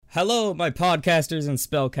Hello, my podcasters and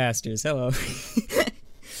spellcasters. Hello.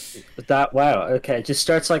 Wow, okay, it just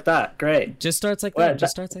starts like that. Great. Just starts like Wow, that.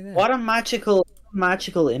 Just starts like that. What a magical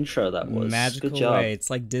intro that was. Good Magical job. way. It's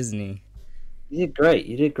like Disney. You did great.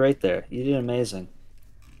 You did great there. You did amazing.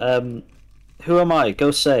 Who am I?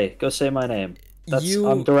 Go say my name.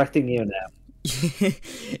 I'm directing you now.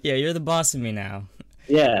 Yeah, you're the boss of me now.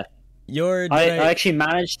 Yeah. I I actually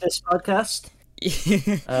manage this podcast.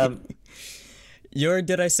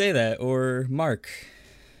 Did I say that or Mark?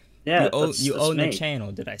 Yeah, you own me. the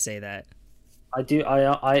channel. Did I say that? I do.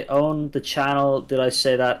 I own the channel. Did I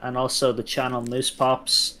say that? And also the channel Moose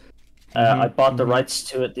Pops. I bought the rights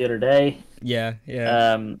to it the other day. Yeah.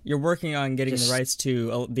 You're working on getting the rights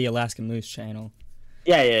to the Alaska Moose channel.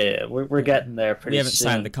 Yeah. We're getting there pretty soon. We haven't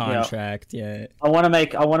signed the contract yet. I want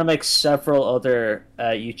to make several other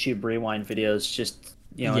YouTube Rewind videos just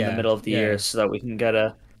in the middle of the year so that we can get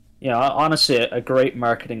honestly a great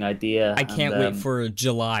marketing idea. I can't wait for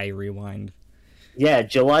July Rewind. Yeah,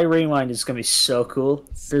 July Rewind is gonna be so cool.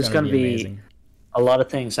 There's gonna be a lot of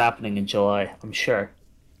things happening in July, I'm sure.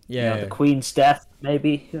 Yeah, the Queen's death,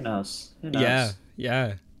 maybe. Who knows? Yeah.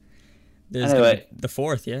 There's the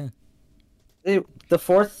 4th, yeah. The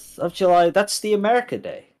 4th of July. That's the America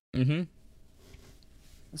Day. Mm-hmm.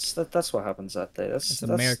 That's what happens that day. That's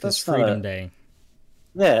America's Freedom Day.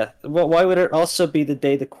 Yeah. Well, why would it also be the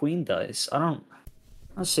day the Queen dies? I don't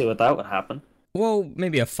see what that would happen. Well,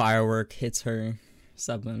 maybe a firework hits her,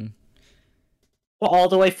 something. Well, all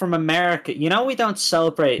the way from America. We don't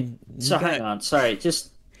celebrate. Hang on. Sorry,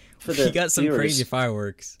 just for the You got some viewers. crazy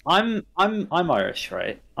fireworks. I'm Irish,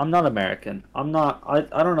 right? I'm not American. I'm not.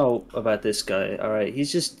 I don't know about this guy. All right,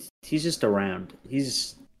 he's just around.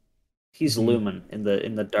 He's looming in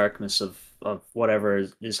the darkness of whatever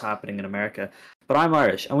is happening in America. But I'm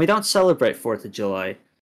Irish, and we don't celebrate 4th of July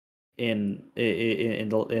in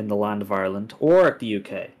the land of Ireland or the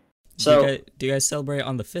UK. So do you guys celebrate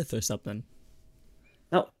on the 5th or something?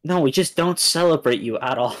 No, we just don't celebrate you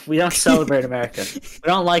at all. We don't celebrate America. We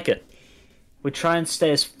don't like it. We try and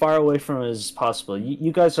stay as far away from it as possible.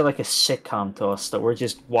 You guys are like a sitcom to us that we're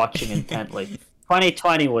just watching intently.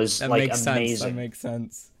 2020 was amazing. That makes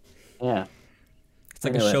sense. Yeah. It's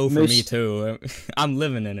like a show for me too. I'm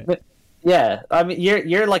living in it. Yeah, I mean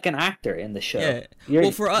you're like an actor in the show. Yeah. You're me,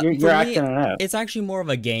 acting it out. It's actually more of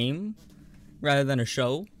a game rather than a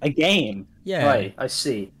show. A game. Yeah. Right. I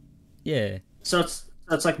see. Yeah. So it's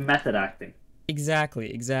like method acting.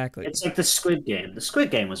 Exactly. It's like the Squid Game. The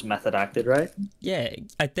Squid Game was method acted, right? Yeah,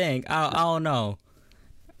 I think. I don't know.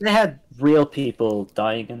 They had real people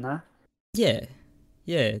dying in that. Yeah.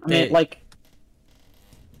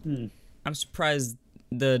 I'm surprised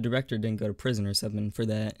the director didn't go to prison or something for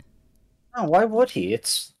that. No, why would he?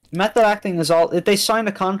 It's method acting is all. They signed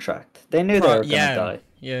a contract. They knew they were gonna die.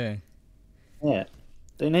 Yeah. Yeah.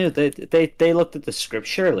 They knew. They looked at the script.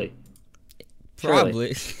 Surely.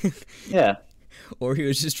 Probably. Yeah. Or he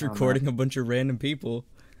was just recording a bunch of random people.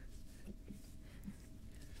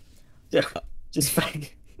 Yeah. Just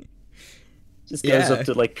goes up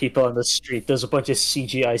to like people on the street. Does a bunch of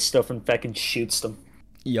CGI stuff and fucking shoots them.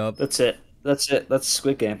 Yup. That's it. That's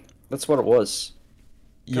Squid Game. That's what it was.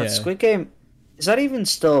 God, Yeah. Squid Game. Is that even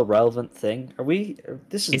still a relevant thing?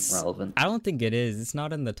 This isn't relevant. I don't think it is. It's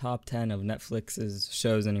not in the top 10 of Netflix's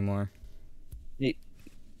shows anymore.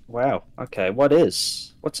 Wow. Okay.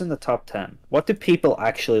 What's in the top 10? What do people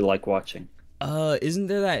actually like watching? Isn't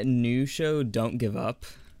there that new show, Don't Give Up?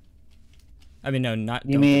 I mean, no, not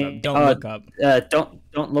You Don't mean Give Up. Don't Look Up.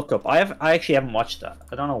 Don't Look Up. I actually haven't watched that.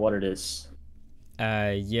 I don't know what it is.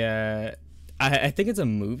 Yeah. I think it's a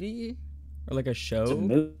movie or like a show. It's a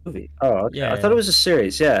movie. Oh, okay. Yeah. I thought it was a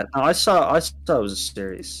series. Yeah. No, I saw it was a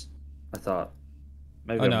series. I thought.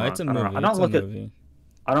 Maybe Oh I'm no, wrong. it's a movie.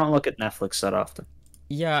 I don't look at Netflix that often.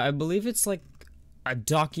 Yeah, I believe it's like a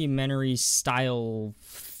documentary style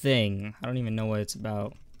thing. I don't even know what it's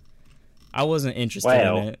about. I wasn't interested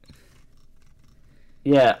in it.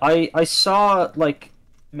 Yeah, I saw like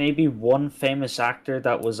maybe one famous actor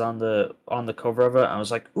that was on the cover of it. And I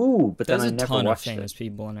was like, ooh, but then I never watched it. There's a ton of famous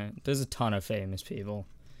people in it. There's a ton of famous people.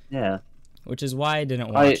 Yeah. Which is why I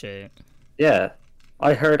didn't watch it. Yeah.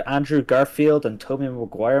 I heard Andrew Garfield and Tobey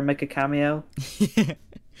Maguire make a cameo.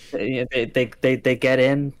 They get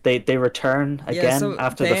in. They return again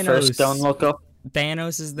after the first Don't Look Up.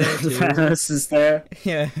 Thanos is there too. Thanos is there.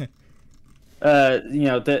 Yeah.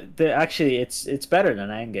 Actually it's better than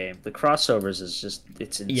Endgame. The crossovers is just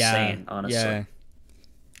insane. Honestly. Yeah.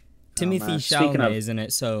 Timothy Chalamet is in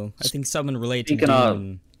it, so I think someone related to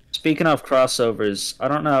Dune. Speaking of crossovers, I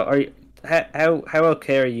don't know. How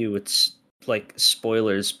okay are you with like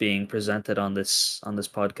spoilers being presented on this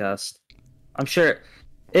podcast. I'm sure.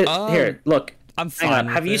 It Um, here. Look, I'm hang on.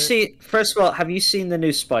 fine Have with you it. seen? First of all, have you seen the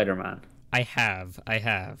new Spider-Man? I have. I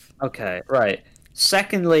have. Okay, right.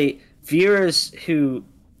 Secondly, viewers who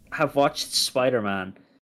have watched Spider-Man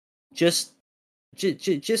just,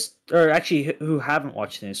 or actually who haven't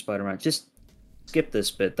watched the new Spider-Man, just skip this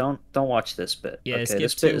bit. Don't watch this bit. Yeah, Okay, skip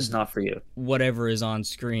this bit is to not for you. whatever is on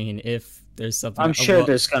screen if there's something. I'm sure Well,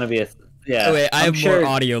 there's gonna be a oh yeah. wait, I I'm have sure more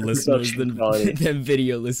audio the listeners production than quality. than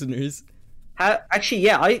video listeners. Actually,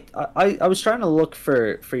 yeah, I was trying to look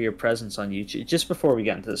for your presence on YouTube just before we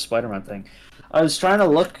get into the Spider-Man thing. I was trying to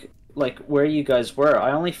look like where you guys were.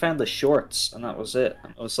 I only found the shorts, and that was it.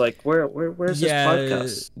 I was like, where's this Yeah,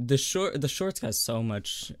 podcast? the shorts got so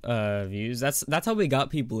much views. That's how we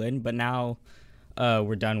got people in. But now,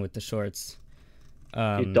 we're done with the shorts.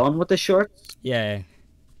 You done with the shorts? Yeah.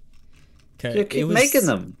 You keep making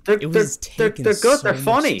them. They're It was they're taking good. so They're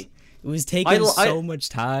funny. It was taking I- so much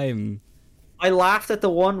time. I laughed at the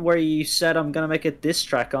one where you said I'm gonna make a diss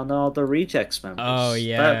track on all the Rejects members. Oh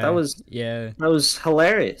yeah, that was yeah.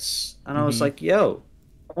 hilarious, and I was Mhm. like, "Yo,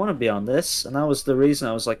 I want to be on this," and that was the reason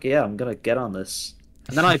I was like, "Yeah, I'm gonna get on this."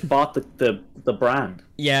 And then I bought the brand.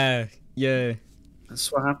 Yeah, yeah.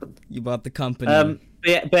 That's what happened. You bought the company.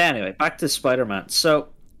 But anyway, back to Spider-Man. So,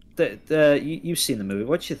 you've seen the movie.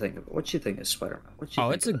 What you think of it? What you think of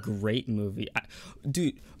Spider-Man? It's a great movie.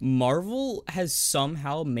 Dude, Marvel has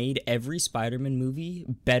somehow made every Spider-Man movie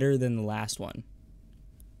better than the last one.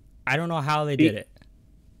 I don't know how they did it.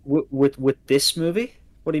 With this movie?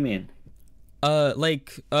 What do you mean? In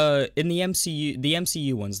the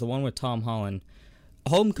MCU ones, the one with Tom Holland,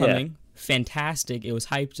 Homecoming, fantastic. It was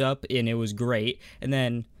hyped up and it was great. And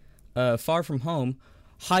then, Far From Home,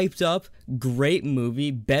 hyped up, great movie,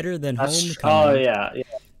 better than Homecoming. Oh yeah.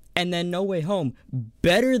 And then No Way Home,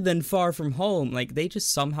 better than Far From Home. Like, they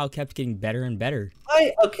just somehow kept getting better and better.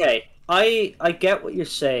 I get what you're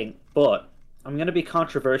saying, but I'm gonna be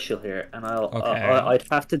controversial here, and I'd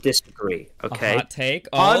have to disagree. Okay, A hot take.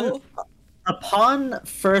 Oh, upon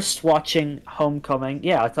first watching Homecoming,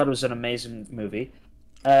 yeah, I thought it was an amazing movie.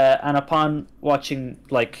 And upon watching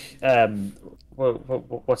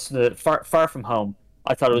what's the Far From Home,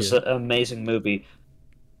 I thought it was an amazing movie.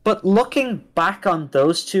 But looking back on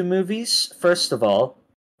those two movies, first of all,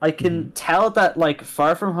 I can tell that like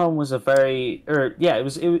Far From Home was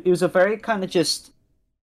it was a very kind of just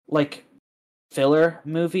like filler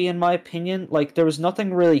movie in my opinion. Like there was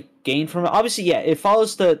nothing really gained from it. Obviously, yeah, it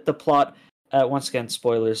follows the plot. Once again,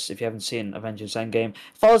 spoilers if you haven't seen Avengers Endgame.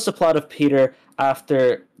 Follows the plot of Peter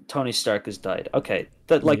after Tony Stark has died. Okay,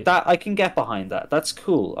 that I can get behind that. That's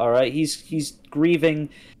cool. All right, he's grieving.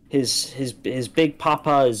 His big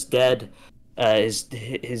papa is dead.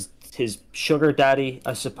 His sugar daddy,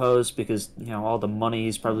 I suppose, because all the money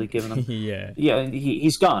he's probably given him. yeah,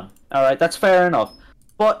 he's gone. All right, that's fair enough.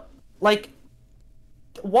 But like,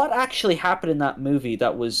 what actually happened in that movie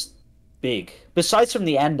that was big besides from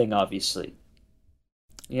the ending, obviously?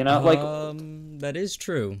 That is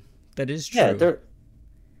true. That is true. Yeah,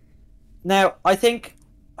 now I think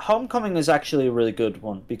Homecoming is actually a really good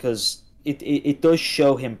one because it does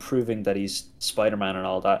show him proving that he's Spider-Man and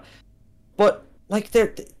all that. But like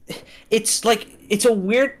it's a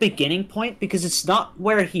weird beginning point because it's not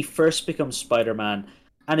where he first becomes Spider-Man,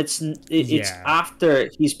 and it's after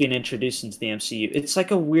he's been introduced into the MCU. It's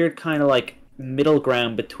like a weird kind of like middle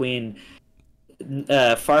ground between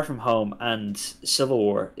Far From Home and Civil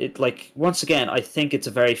War. It like once again, I think it's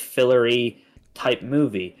a very fillery type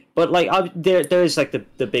movie. But like there is like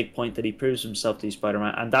the big point that he proves himself to be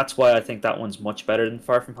Spider-Man, and that's why I think that one's much better than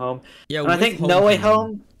Far From Home. Yeah, and I think No Way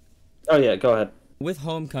Home. Oh yeah, go ahead. With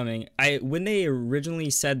Homecoming, when they originally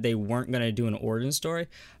said they weren't gonna do an origin story, I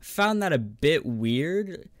found that a bit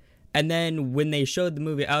weird. And then when they showed the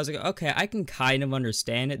movie, I was like, okay, I can kind of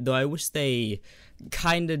understand it. Though I wish they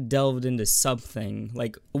kind of delved into something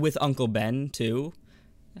like with Uncle Ben too.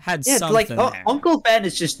 Had something there. Uncle Ben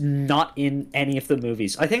is just not in any of the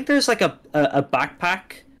movies. I think there's like a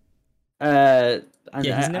backpack.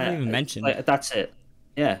 He's never even mentioned. That's it.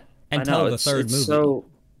 Yeah, until the third movie. So,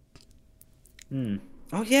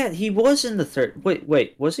 oh yeah, he was in the third.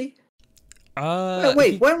 Wait, was he?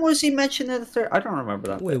 When was he mentioned in the third? I don't remember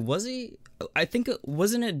that. Wait, was he? I think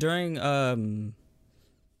wasn't it during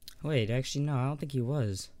Wait, actually no, I don't think he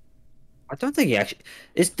was. I don't think he actually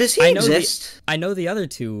is. Does he exist? I know the other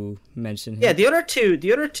two mention him. Yeah, the other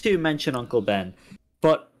two mention Uncle Ben,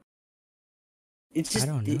 but it's just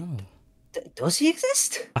I don't know. Does he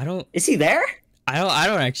exist? Is he there? I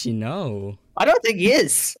don't actually know. I don't think he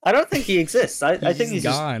is. I don't think he exists. I think he's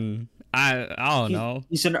gone. I don't know.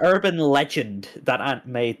 He's an urban legend that Aunt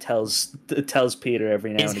May tells Peter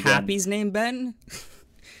every now Is and again. Happy's name Ben?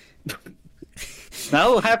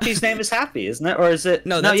 No, Happy's name is Happy, isn't it? Or is it?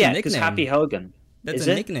 No, that's a yeah, because nickname. Happy Hogan. That's is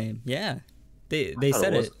a it? nickname. Yeah, they I thought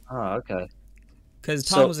said it. Oh, okay. Because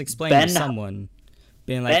Tom was explaining to someone,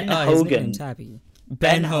 being like, Ben "Oh, Hogan. his nickname's Happy."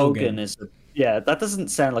 Ben Hogan is that doesn't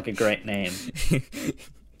sound like a great name.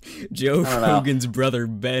 Joe Rogan's brother,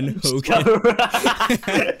 Ben Hogan.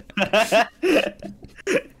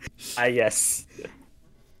 Yes.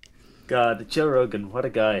 God, Joe Rogan, what a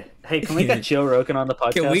guy. Hey, can we get Joe Rogan on the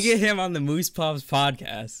podcast? Can we get him on the Moose Pops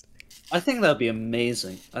podcast? I think that'd be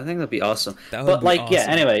amazing. I think that'd be awesome. That would be awesome. Yeah,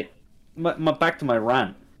 anyway, back to my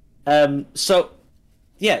rant. So,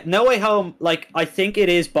 yeah, No Way Home, like, I think it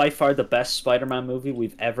is by far the best Spider-Man movie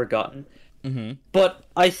we've ever gotten. Mm-hmm. But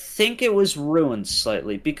I think it was ruined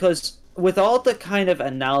slightly because with all the kind of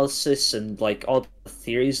analysis and like all the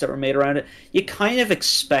theories that were made around it, you kind of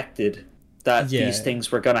expected that these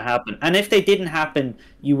things were going to happen. And if they didn't happen,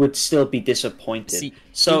 you would still be disappointed. See,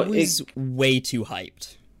 so it was way too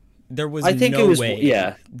hyped. There was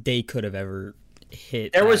way they could have ever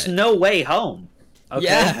hit. There was no way home.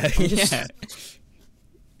 Okay? Yeah.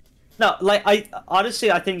 No, like I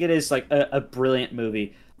think it is like a brilliant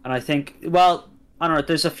movie. And I think, well, I don't know,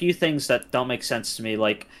 there's a few things that don't make sense to me.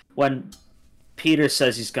 Like, when Peter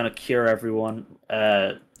says he's going to cure everyone,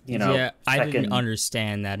 Yeah, I didn't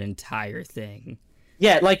understand that entire thing.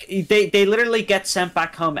 Yeah, like, they literally get sent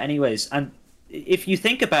back home anyways. And if you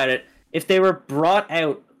think about it, if they were brought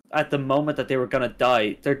out at the moment that they were going to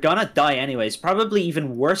die, they're going to die anyways. Probably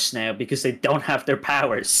even worse now because they don't have their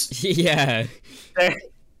powers. Yeah.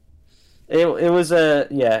 It was a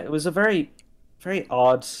very... very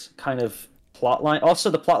odd kind of plot line. Also,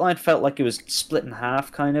 the plot line felt like it was split in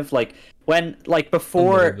half, kind of like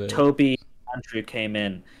before Toby and Andrew came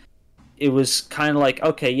in, it was kind of like,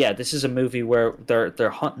 okay, yeah, this is a movie where they're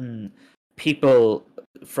hunting people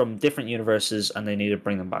from different universes and they need to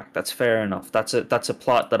bring them back. That's fair enough. That's a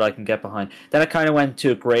plot that I can get behind. Then it kind of went to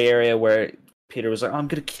a gray area where Peter was like, I'm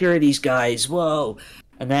gonna cure these guys. Whoa,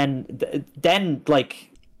 and then like.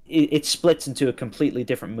 It splits into a completely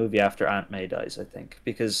different movie after Aunt May dies, I think,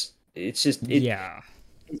 because it's just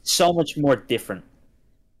it's so much more different.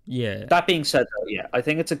 Yeah. That being said, though, yeah, I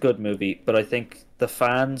think it's a good movie, but I think the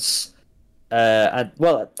fans, I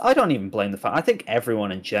don't even blame the fans. I think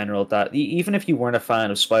everyone in general, that even if you weren't a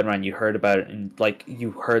fan of Spider-Man, you heard about it and like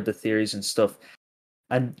you heard the theories and stuff,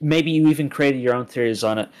 and maybe you even created your own theories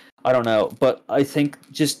on it. I don't know, but I think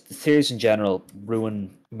just theories in general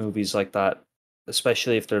ruin movies like that.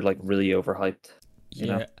 Especially if they're like really overhyped. You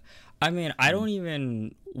know? I mean, I don't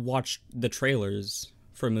even watch the trailers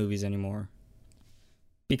for movies anymore.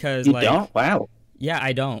 Because you don't? Wow. Yeah,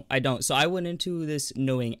 I don't. So I went into this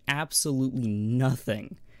knowing absolutely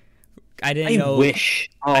nothing. I wish.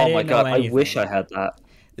 Oh my god, I wish I had that.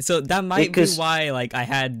 So that might be why like I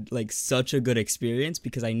had like such a good experience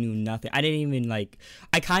because I knew nothing. I didn't even like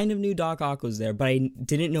I kind of knew Doc Ock was there, but I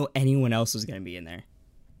didn't know anyone else was going to be in there.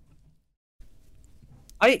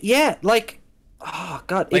 Oh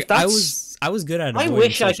god, like, I was good at it. I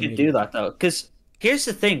wish I could do that though, because here's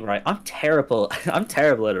the thing, right? I'm terrible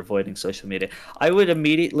at avoiding social media. I would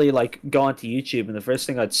immediately like go onto YouTube, and the first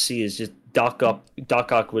thing I'd see is just Doc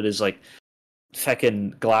Ock with his like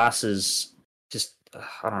fucking glasses. Just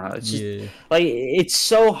I don't know. It's just like it's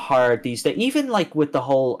so hard these days. Even like with the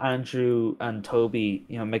whole Andrew and Toby,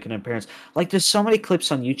 making an appearance. Like there's so many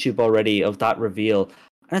clips on YouTube already of that reveal.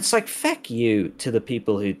 And it's like, feck you to the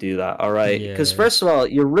people who do that, all right? Because first of all,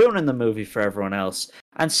 you're ruining the movie for everyone else.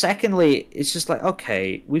 And secondly, it's just like,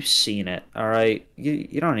 okay, we've seen it, all right?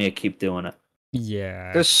 You don't need to keep doing it.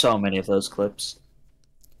 Yeah. There's so many of those clips.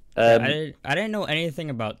 I didn't know anything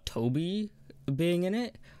about Toby being in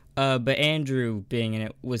it, but Andrew being in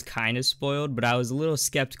it was kind of spoiled, but I was a little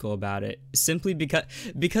skeptical about it, simply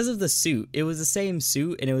because of the suit. It was the same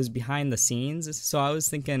suit, and it was behind the scenes, so I was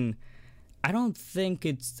thinking... I don't think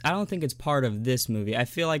it's part of this movie. I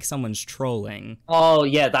feel like someone's trolling. Oh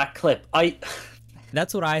yeah, that clip.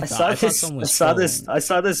 That's what I thought. I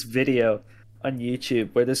saw this video on YouTube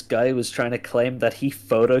where this guy was trying to claim that he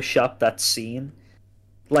photoshopped that scene.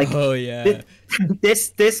 Like, oh yeah,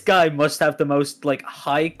 this guy must have the most like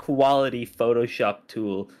high quality Photoshop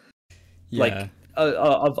tool, like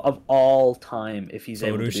of all time. If he's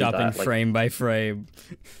able to do that, photoshopping frame by frame,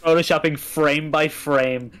 photoshopping frame by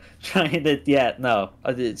frame. Trying to,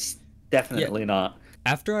 it's definitely not.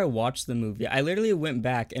 After I watched the movie, I literally went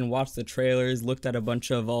back and watched the trailers, looked at a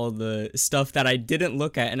bunch of all the stuff that I didn't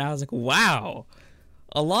look at, and I was like, wow,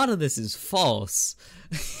 a lot of this is false.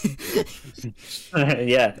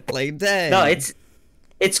 Yeah. Like, dang. No,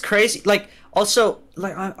 it's crazy. Like, also,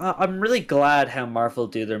 like, I'm really glad how Marvel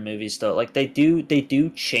do their movies though. Like, they do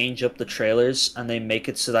change up the trailers and they make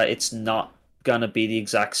it so that it's not gonna be the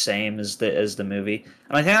exact same as the movie.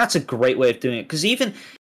 And I think that's a great way of doing it. Because even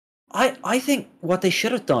I think what they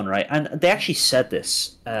should have done, right, and they actually said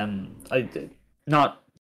this. Not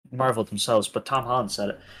Marvel themselves, but Tom Holland said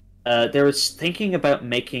it. They were thinking about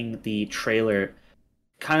making the trailer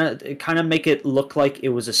kind of make it look like it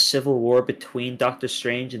was a civil war between Doctor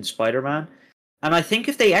Strange and Spider-Man. And I think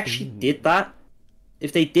if they actually did that,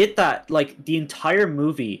 like the entire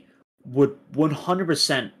movie would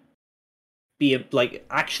 100% be like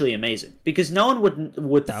actually amazing, because no one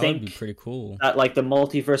would That think would be pretty cool. that like the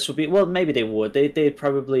multiverse would be, well, maybe they would, they'd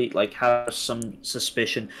probably like have some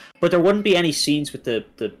suspicion, but there wouldn't be any scenes with the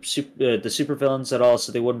supervillains at all,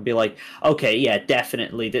 so they wouldn't be like, okay, yeah,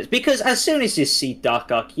 definitely this, because as soon as you see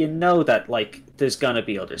Doc Ock, you know that like there's gonna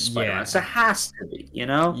be other Spider-Man. So it has to be, you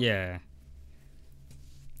know. Yeah.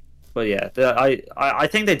 But yeah, I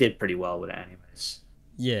think they did pretty well with it anyways.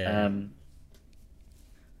 Yeah.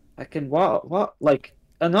 I can what like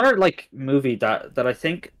another like movie that I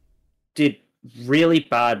think did really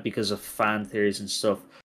bad because of fan theories and stuff.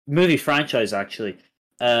 Movie franchise actually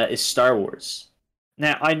is Star Wars.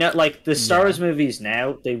 Now I know like the Star Wars movies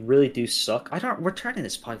now, they really do suck. We're turning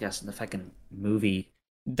this podcast into fucking movie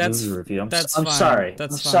review. I'm sorry.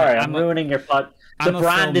 I'm sorry. I'm ruining your pod. The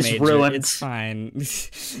brand is ruined. It's fine.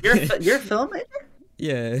 You're a film major?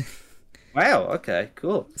 Yeah. Wow. Okay.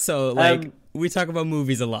 Cool. So like we talk about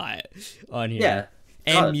movies a lot on here. Yeah.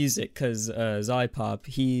 And music, because Zolipop,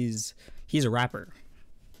 he's a rapper.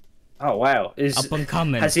 Oh wow! Up and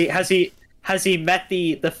coming. Has he met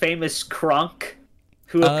the famous Kronk,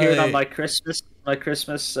 who appeared on my Christmas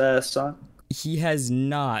song? He has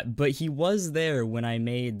not, but he was there when I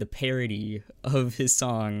made the parody of his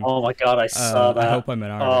song. Oh my god, I saw that. I hope I'm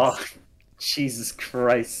an artist. Oh, Jesus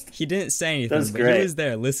Christ! He didn't say anything, but he was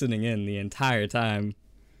there listening in the entire time.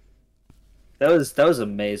 That was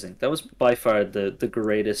amazing. That was by far the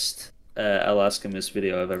greatest Alaska Miss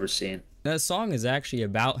video I've ever seen. That song is actually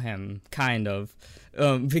about him, kind of,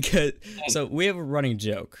 because so we have a running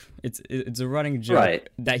joke. It's a running joke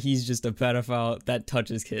that he's just a pedophile that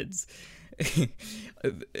touches kids. I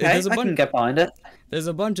can get behind it. There's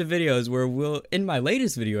a bunch of videos where in my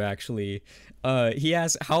latest video actually, he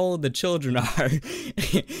asked how old the children are,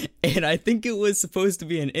 and I think it was supposed to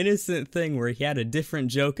be an innocent thing where he had a different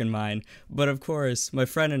joke in mind, but of course my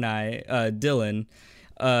friend and I, Dylan,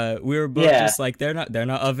 we were both just like, they're not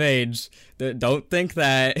of age. Don't think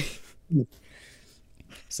that.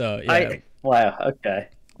 So yeah. Wow. Okay.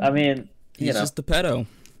 I mean, he's just a pedo.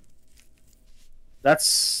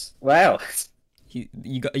 That's wow.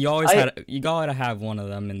 You gotta have one of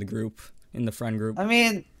them in the group, in the friend group. I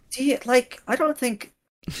mean, I don't think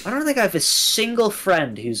I have a single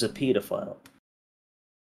friend who's a pedophile.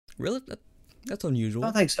 Really? That's unusual.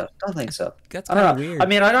 Don't think so. That's kind of weird. I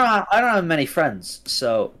mean, I don't have many friends,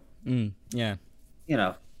 so yeah. You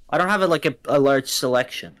know, I don't have a large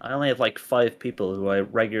selection. I only have like 5 people who I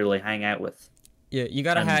regularly hang out with. Yeah, you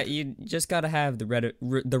just gotta have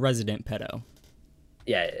the resident pedo.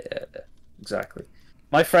 Yeah, exactly.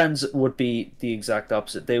 My friends would be the exact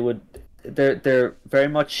opposite. They're very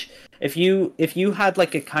much, if you had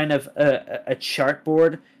like a kind of a chart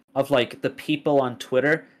board of like the people on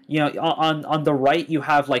Twitter, you know, on the right you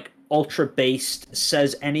have like ultra based,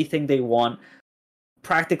 says anything they want,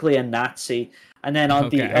 practically a Nazi, and then on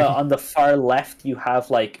the far left you have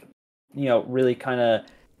like, you know, really kind of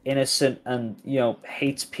innocent and, you know,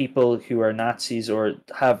 hates people who are Nazis or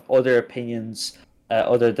have other opinions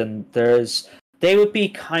other than theirs. They would be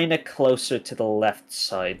kind of closer to the left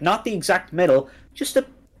side, not the exact middle, just a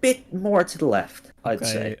bit more to the left. I'd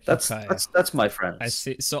say that's my friends. I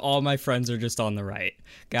see. So all my friends are just on the right.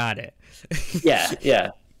 Got it.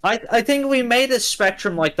 Yeah. I think we made a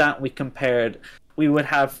spectrum like that. We compared. We would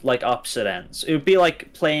have like opposite ends. It would be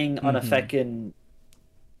like playing on a fucking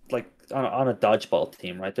like on a dodgeball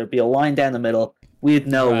team, right? There'd be a line down the middle. We'd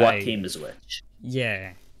know what team is which.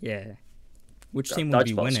 Yeah. Which team would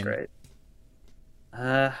be winning? Great.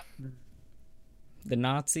 The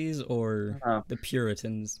Nazis or the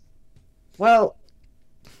Puritans? Well,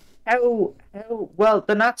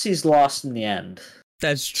 the Nazis lost in the end.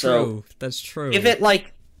 That's true. That's true.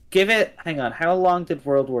 Hang on, how long did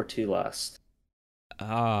World War II last?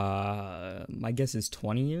 My guess is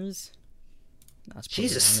 20 years? That's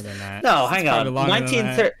Jesus. Longer than that. No, hang on.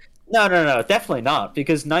 1930. No, definitely not,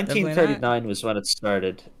 because 1939 was when it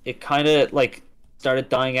started. It kind of like started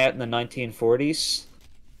dying out in the 1940s.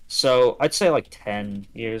 So I'd say like 10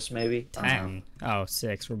 years, maybe. I don't know. 10. Oh,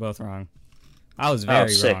 6. We're both wrong. I was Oh, very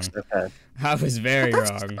six. wrong. Okay. I was But very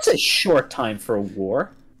that's, wrong. that's a short time for a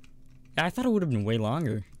war. I thought it would have been way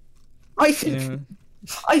longer. I You think know?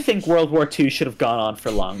 I think World War II should have gone on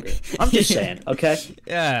for longer. I'm just saying, okay?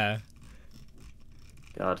 Yeah.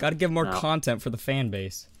 God. Gotta give more No. content for the fan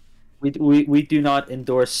base. We do not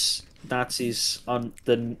endorse Nazis on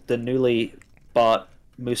the newly bought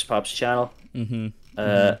Moose Pops channel. Mm-hmm.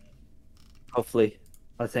 Hopefully,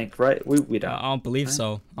 I think, right? We don't. I don't believe Right?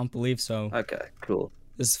 so. I don't believe so. Okay, cool.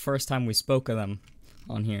 This is the first time we spoke of them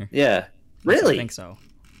on here. Yeah. Yes, Really? I think so.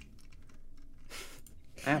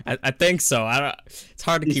 Yeah. I think so. I don't. It's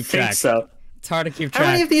hard to You keep think track. so? It's hard to keep How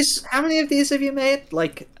many track. of these? How many of these have you made?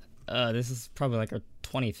 Like, This is probably like our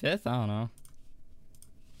 25th. I don't know.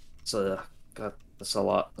 God, that's a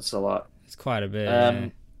lot. That's a lot. It's quite a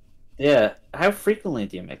bit. Yeah. How frequently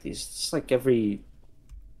do you make these? It's like every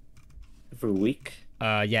week.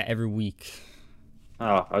 Yeah, every week.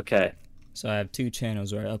 Oh, okay. So I have 2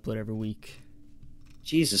 channels where I upload every week.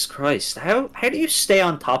 Jesus Christ. How do you stay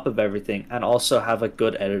on top of everything and also have a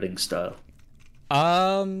good editing style?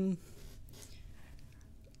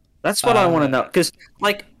 That's what I want to know. Because,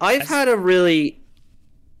 like, I've had a really...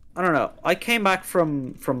 I don't know. I came back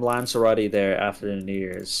from Lanzarote there after the New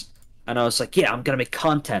Year's. And I was like, yeah, I'm going to make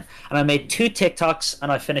content. And I made 2 TikToks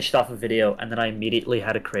and I finished off a video. And then I immediately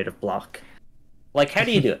had a creative block. Like, how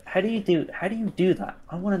do you do it? How do you do that?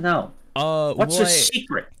 I want to know. What's the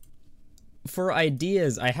secret? For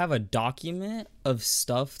ideas, I have a document of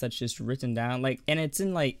stuff that's just written down, like, and it's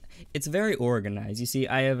in like, it's very organized. You see,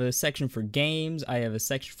 I have a section for games, I have a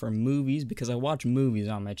section for movies because I watch movies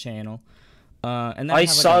on my channel. And then I have,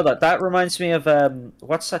 like, saw that. That reminds me of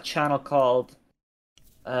what's that channel called?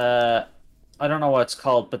 I don't know what it's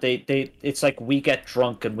called, but it's like we get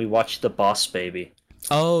drunk and we watch The Boss Baby.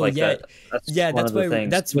 Oh, like yeah, that's why things.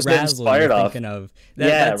 that's Was Razzle inspired you're off. thinking of.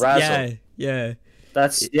 Razzle. Yeah.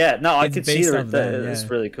 That's no, I it's could see based that. off that, It's yeah.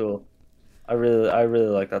 really cool. I really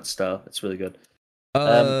like that style. It's really good.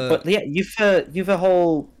 Uh, But yeah, you've a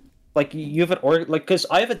whole like you have an like because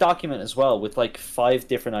I have a document as well with like 5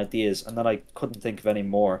 different ideas, and then I couldn't think of any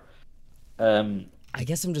more. I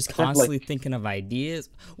guess I'm just I think, constantly thinking of ideas.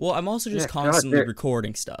 Well, I'm also just Yeah, God, constantly they're-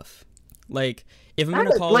 recording stuff. Like, if I'm in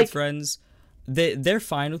Yeah, a call like- with friends, they're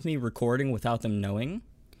fine with me recording without them knowing.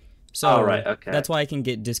 So Oh, right, okay. that's why I can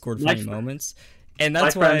get Discord My funny fr- moments. And My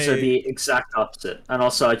that's friends why are the exact opposite, and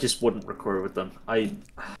also I just wouldn't record with them. I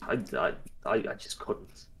just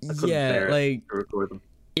couldn't. I couldn't Yeah, bear it like- to record them.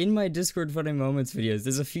 in my Discord funny moments videos,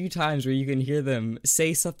 there's a few times where you can hear them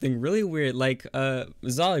say something really weird, like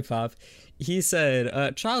Zollipop. He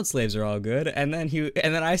said, "Child slaves are all good," and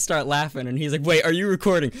then I start laughing, and he's like, "Wait, are you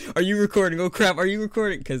recording? Are you recording? Oh crap, are you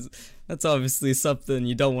recording?" Because that's obviously something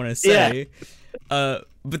you don't want to say. But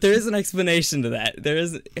there is an explanation to that. There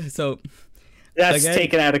is That's again,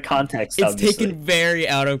 taken out of context. it's obviously. taken very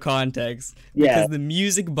out of context Yeah. because the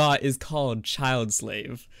music bot is called Child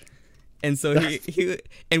Slave. And so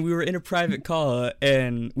and we were in a private call,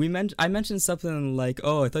 and I mentioned something like,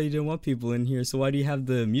 "Oh, I thought you didn't want people in here, so why do you have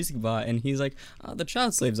the music bot?" And he's like, "Oh, the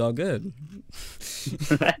child slave's all good."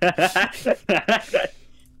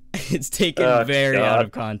 It's taken Oh, very God. out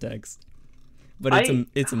of context, but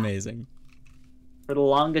it's amazing. For the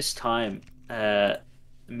longest time,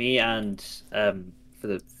 me and for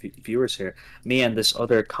the viewers here, me and this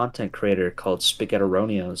other content creator called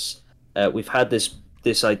Spaghettironios, we've had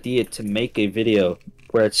this idea to make a video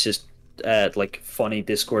where it's just like funny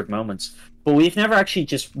Discord moments, but we've never actually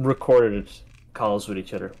just recorded calls with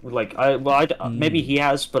each other. Like maybe he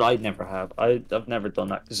has, but I never have. I've never done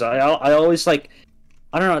that because I always like,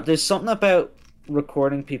 I don't know. There's something about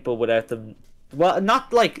recording people without them. Well, not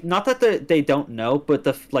that they don't know, but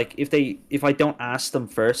if I don't ask them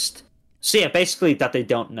first. So yeah, basically that they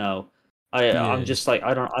don't know. I'm just like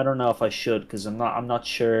I don't know if I should because I'm not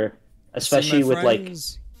sure. Especially See, my with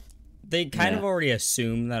friends, they kind of Yeah. already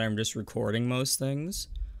assume that I'm just recording most things.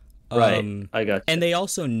 Right, I got you. And they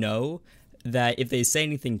also know that if they say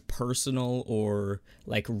anything personal or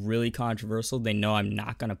like really controversial, they know I'm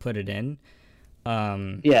not gonna put it in.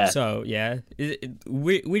 Yeah. So yeah,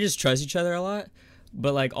 we just trust each other a lot.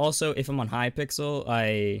 But like also, if I'm on Hypixel,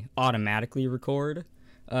 I automatically record.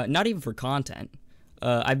 Not even for content.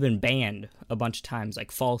 I've been banned a bunch of times,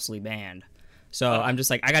 like falsely banned. So I'm just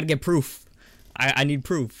like, I gotta get proof. I need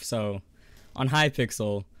proof. So on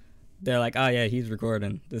Hypixel, they're like, oh yeah, he's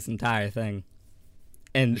recording this entire thing.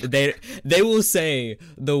 And they will say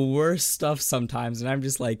the worst stuff sometimes, and I'm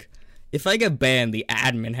just like, if I get banned, the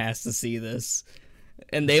admin has to see this.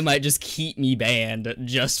 And they might just keep me banned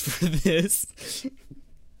just for this.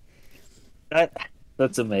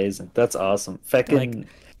 That's amazing. That's awesome. Like, Fucking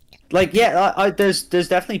like yeah, there's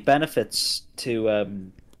definitely benefits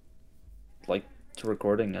like to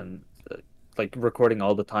recording and like recording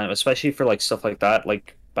all the time, especially for like stuff like that,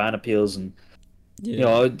 like band appeals and yeah.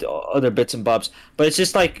 other bits and bobs. But it's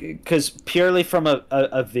just like because purely from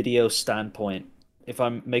a video standpoint, if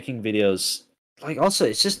I'm making videos, like also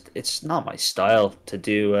it's not my style to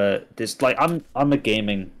do this. Like I'm a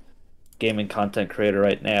gaming content creator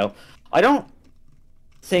right now. I don't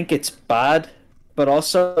think it's bad, but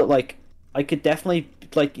also like I could definitely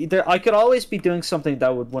like there I could always be doing something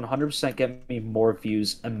that would 100% get me more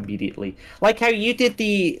views immediately. Like how you did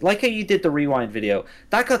the rewind video.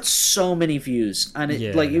 That got so many views and it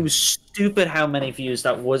Yeah. was stupid how many views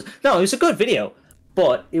that was. No, it was a good video,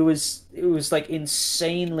 but it was like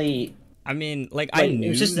insanely I mean, like, I like it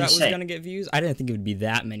was knew just that was insane. gonna get views. I didn't think it would be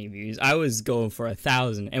that many views. I was going for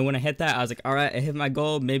 1,000, and when I hit that, I was like, "All right, I hit my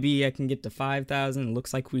goal. Maybe I can get to 5,000."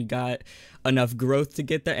 Looks like we got enough growth to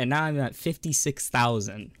get there, and now I'm at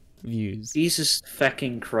 56,000 views. Jesus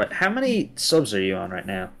fucking Christ. How many subs are you on right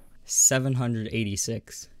now?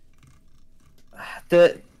 786.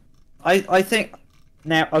 The I think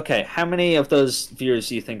now okay, how many of those viewers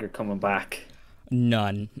do you think are coming back?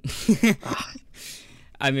 None.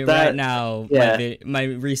 I mean, right That now, yeah. my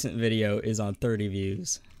recent video is on 30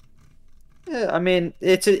 views. Yeah, I mean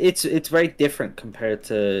it's very different compared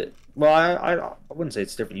to well I wouldn't say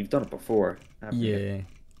it's different. You've done it before, haven't you? Yeah.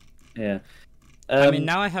 Yeah. I mean, Um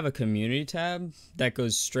now I have a community tab that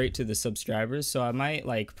goes straight to the subscribers, so I might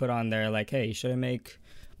like put on there like, "Hey, should I make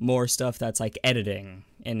more stuff that's like editing?"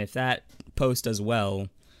 And if that post does well,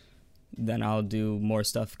 then I'll do more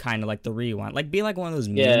stuff kind of like the rewind. Like be like one of those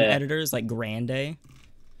meme yeah. editors like Grande,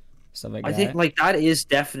 stuff like I think that. like that is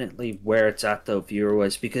definitely where it's at though viewer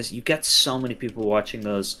wise because you get so many people watching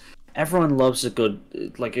those. Everyone loves a good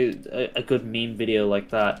like a good meme video like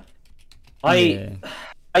that. I Yeah.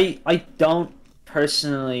 I don't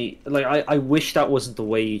personally like I wish that wasn't the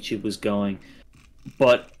way YouTube was going,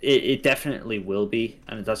 but it definitely will be,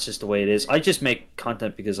 and that's just the way it is. I just make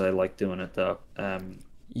content because I like doing it though.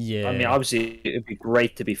 I mean Yeah. obviously it'd be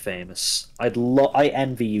great to be famous. I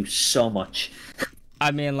envy you so much. I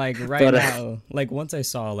mean, like right But now, like once I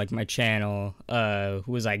saw like my channel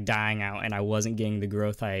was like dying out and I wasn't getting the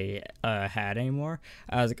growth I had anymore,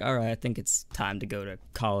 I was like, all right, I think it's time to go to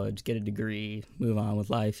college, get a degree, move on with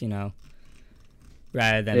life,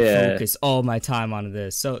 rather than yeah. focus all my time on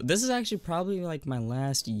this. So this is actually probably like my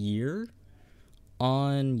last year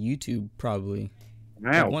on YouTube, probably.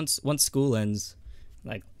 Like Wow. once school ends,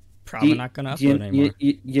 like Do probably you, not gonna do you, upload you, anymore.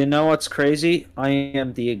 you you know what's crazy? I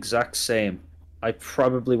am the exact same. I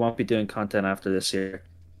probably won't be doing content after this year.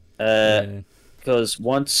 Uh, Yeah. because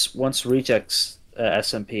once Rejects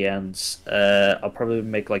SMP ends, I'll probably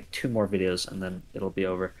make like two more videos and then it'll be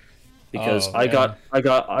over. Because Oh I yeah. got I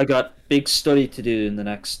got big study to do in the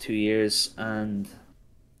next 2 years, and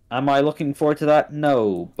am I looking forward to that?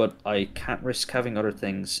 No, but I can't risk having other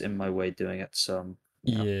things in my way doing it. So,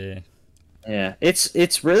 Yeah. yeah,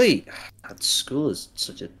 it's really God, school is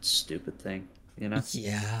such a stupid thing, you know.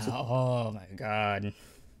 Yeah. It's a- Oh my god.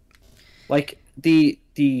 like the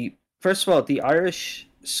first of all, the Irish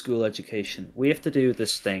school education, we have to do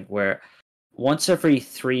this thing where once every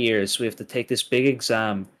 3 years we have to take this big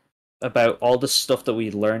exam about all the stuff that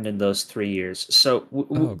we learned in those 3 years. So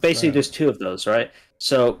Oh basically, crap. there's two of those, right?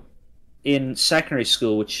 So in secondary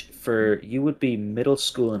school, which for you would be middle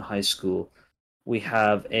school and high school, we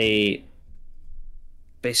have a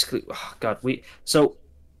basically oh god we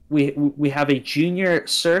have a junior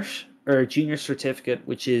cert or a junior certificate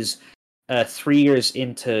which is 3 years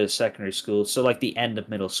into secondary school, so like the end of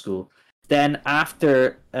middle school. Then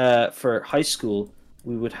after for high school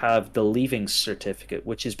we would have the leaving certificate,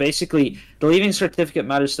 which is basically the leaving certificate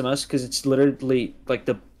matters the most because it's literally like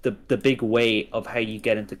the big way of how you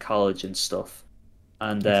get into college and stuff.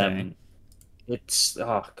 And Okay. it's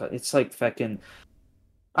oh god, it's like fucking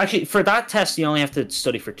actually, for that test, you only have to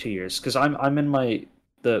study for 2 years because I'm in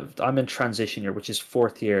I'm in transition year, which is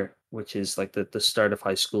fourth year, which is like the start of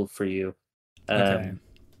high school for you. Okay. Um,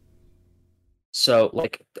 so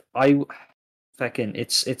like I fucking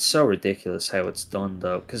it's so ridiculous how it's done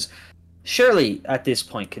though, because surely at this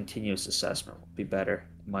point continuous assessment would be better,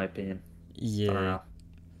 in my opinion. I don't Yeah. know.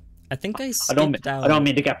 I think I I don't skipped I don't out.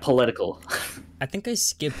 mean to get political. I think I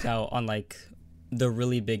skipped out on like the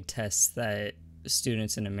really big tests that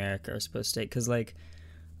students in America are supposed to take cuz like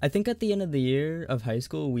I think at the end of the year of high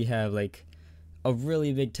school we have like a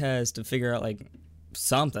really big test to figure out like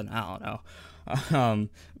something, I don't know. Um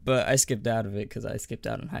but I skipped out of it cuz I skipped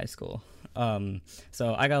out in high school.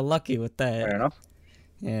 So I got lucky with that. Fair enough.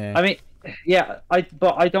 Yeah. I mean, Yeah,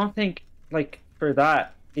 but I don't think like for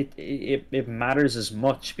that it matters as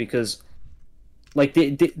much because like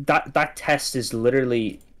that test is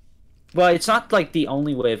literally, well, it's not like the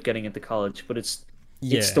only way of getting into college, but it's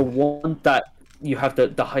the Yeah, one that you have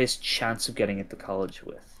the highest chance of getting into college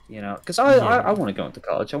with, you know? Because I yeah. want to go into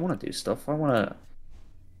college. I want to do stuff. I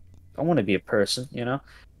want to be a person, you know?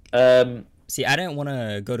 Um, See, I didn't want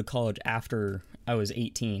to go to college after I was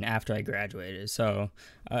 18, after I graduated. So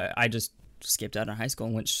I just skipped out of high school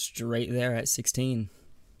and went straight there at 16.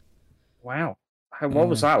 wow. What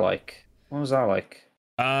was Yeah. that like? What was that like?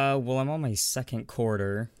 Well, I'm on my second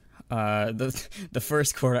quarter. The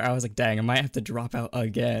first quarter, I was like, dang, I might have to drop out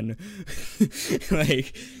again.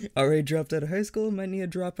 Like, already dropped out of high school, might need to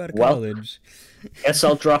drop out of Well, college. guess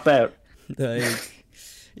I'll drop out. Like,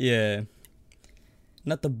 yeah,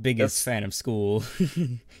 not the biggest That's fan of school,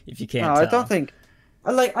 if you no, can't I don't tell. think.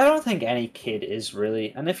 I don't think any kid is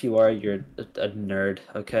really, and if you are, you're a nerd,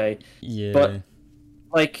 okay? Yeah, But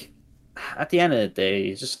like at the end of the day,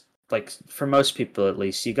 it's just like for most people at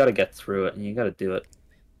least, you got to get through it and you got to do it.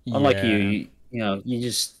 Unlike you, yeah, you know, you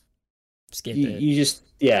just skip it. you just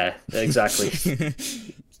yeah, exactly.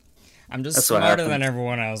 I'm just That's what smarter than happened.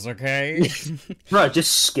 everyone else, okay? Bro,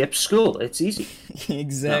 just skip school. It's easy.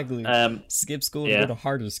 No, Exactly. Skip school to go yeah, to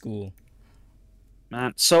harder school.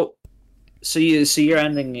 man. So you're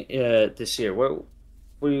ending this year. What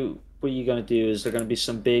are you gonna do? Is there gonna be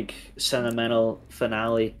some big sentimental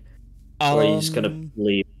finale, or are you just gonna Um,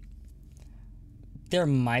 leave? there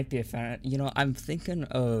might be a fan. I'm thinking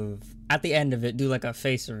of at the end of it, do like a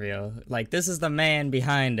face reveal. Like this is the man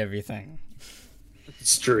behind everything.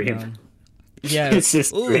 You Stream. know? Yeah. It's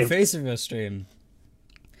just Ooh, stream. face reveal stream.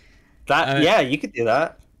 That Uh, yeah, you could do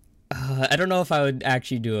that. I don't know if I would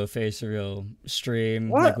actually do a face reveal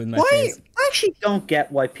stream like What? with my Why? face. I actually don't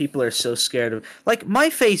get why people are so scared of. Like my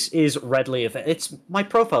face is readily available. It's my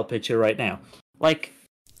profile picture right now. Like,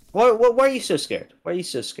 why are you so scared? Why are you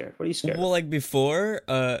so scared? What are you scared Well, of? like before,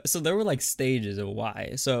 so there were like stages of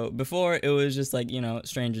why. So before it was just like,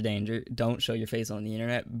 stranger danger, don't show your face on the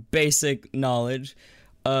internet, basic knowledge.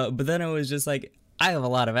 But then it was just like, I have a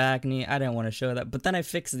lot of acne, I didn't want to show that. But then I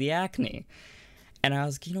fixed the acne. And I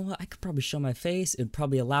was like, you know what, I could probably show my face. It'd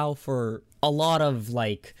probably allow for a lot of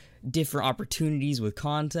like different opportunities with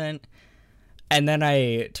content. And then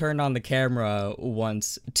I turned on the camera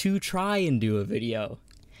once to try and do a video.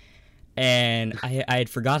 And I had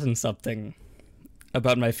forgotten something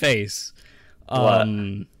about my face. What?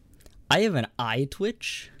 I have an eye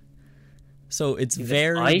twitch, so it's Even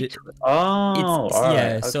I. very it's Oh, all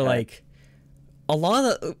right. yeah. So Okay. like a lot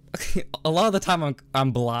of a lot of the time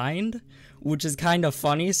I'm blind, which is kind of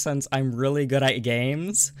funny since I'm really good at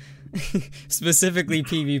games, specifically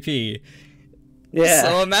PvP.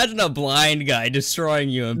 Yeah. So imagine a blind guy destroying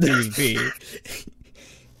you in PvP.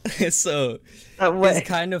 So That it's way.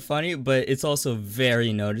 kind of funny, but it's also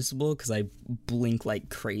very noticeable because I blink like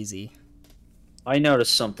crazy. I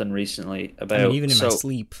noticed something recently I mean, about. even in my So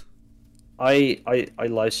sleep. I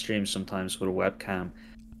live stream sometimes with a webcam.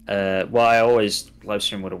 Well, I always live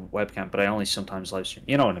stream with a webcam, but I only sometimes live stream.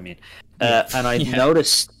 You know what I mean? Yeah. And I Yeah.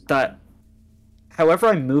 noticed that however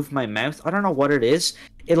I move my mouth, I don't know what it is.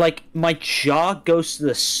 It like my jaw goes to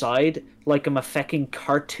the side like I'm a fucking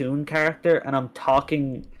cartoon character, and I'm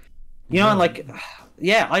talking. You know, and Whoa. like,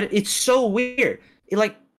 yeah, it's so weird.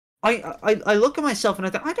 I look at myself and I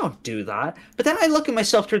think I don't do that, but then I look at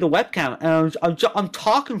myself through the webcam and I'm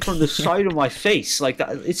talking from the side of my face like that.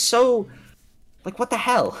 It's so like what the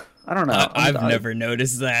hell? I don't know. I've never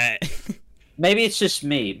noticed that. Maybe it's just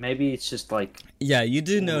me. Maybe it's just like Yeah, you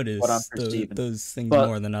do what I'm notice perceiving. those things But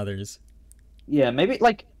more than others. yeah, maybe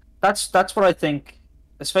like that's what I think.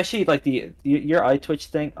 Especially like your eye twitch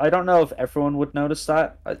thing. I don't know if everyone would notice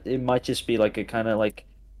that. It might just be like a kind of like,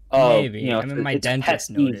 oh, Maybe. I mean, my it's a pet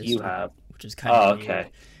dentist peeve noticed, you have. which is kind of Oh, weird.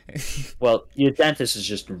 okay. Well, your dentist is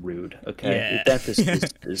just rude. Okay, your Yeah. dentist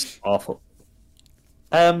is awful.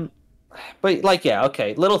 Um, but like yeah,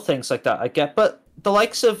 okay, little things like that I get. But the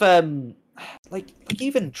likes of like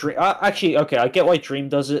even Dream. Actually, okay, I get why Dream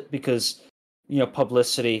does it because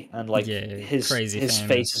publicity and like Yeah, his crazy his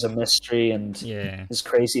face is fans. a mystery and Yeah. his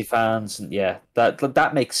crazy fans and yeah,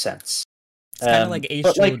 that makes sense. It's kind of like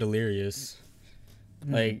But H2O like Delirious.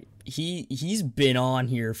 hmm, Like he's been on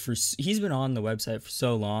here he's been on the website for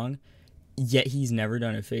so long, yet he's never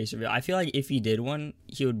done a face reveal. I feel like if he did one,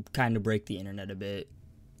 he would kind of break the internet a bit.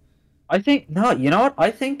 I think no, you know what?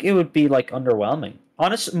 I think it would be like underwhelming.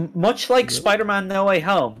 Much like Really? Spider-Man: No Way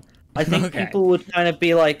Home, I think Okay. people would kind of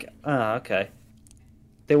be like, "Oh, okay."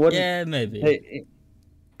 They wouldn't, Yeah, maybe.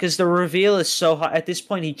 because the reveal is so high. At this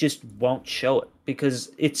point, he just won't show it.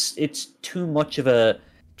 because it's too much of a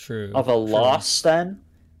True. loss. Then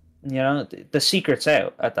the secret's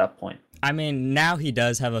out at that point. I mean, now he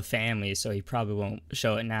does have a family, so he probably won't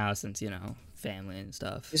show it now since family and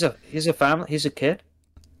stuff. He's a family. He's a kid.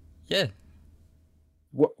 Yeah.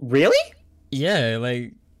 Really? Yeah,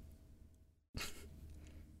 like.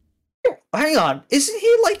 Hang on, isn't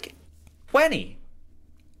he like 20?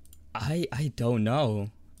 I don't know.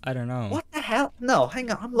 I don't know. What the hell? No, hang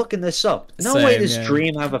on. I'm looking this up. No Same, way does yeah.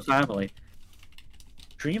 Dream have a family.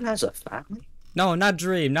 Dream has a family? No, not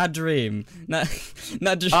Dream. Not Dream. Not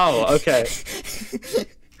Dream. Oh, okay.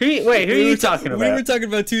 Who are you talking about? We were talking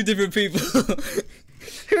about two different people.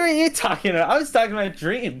 Who are you talking about? I was talking about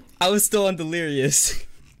Dream. I was still on Delirious.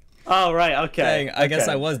 Oh, right. Okay. Dang, I guess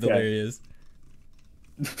I was Delirious.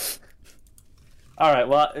 All right.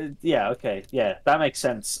 Well, yeah. Okay. Yeah, that makes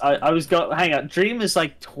sense. I was hang on. Dream is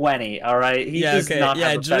like 20. All right. He does not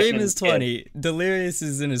have a Dream is 20. kid. Delirious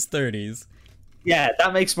is in his 30s. Yeah,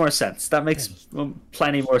 that makes more sense. That makes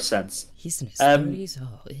plenty more sense. He's in his 30s?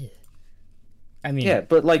 Oh, ew. I mean, yeah,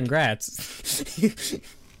 but like, congrats.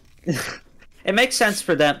 it makes sense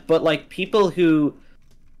for them, but like people who,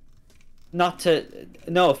 no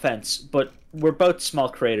offense, but we're both small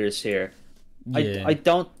creators here. Yeah. I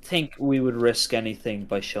don't think we would risk anything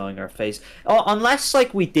by showing our face. Oh, unless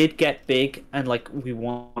like we did get big and like we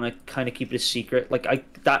want to kind of keep it a secret.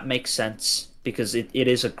 Like that makes sense because it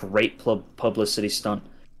is a great publicity stunt.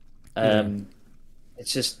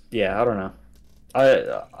 It's just I don't know.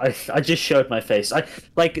 I just showed my face. I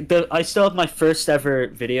still have my first ever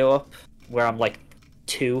video up where I'm like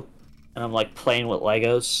 2 and I'm like playing with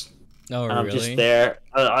Legos. Oh, and I'm really? just there.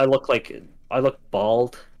 I look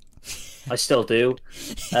bald. I still do.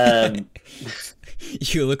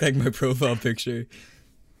 You look like my profile picture.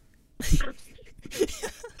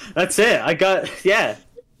 That's it.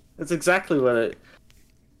 That's exactly what it.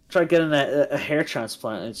 Try getting a hair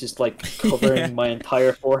transplant. And it's just like covering my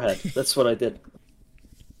entire forehead. That's what I did.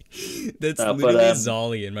 That's literally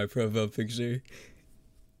Zolly in my profile picture.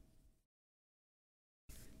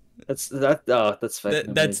 That's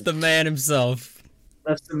fucking that's the man himself.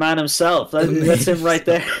 That's the man himself. That's him right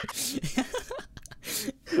there.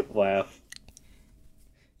 Wow.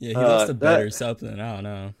 Yeah, he must have better something. I don't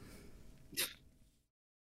know.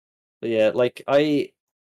 But yeah, like I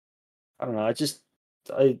don't know.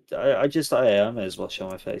 I may as well show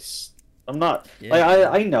my face. I'm not. Yeah. Like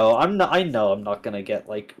I know. I'm not gonna get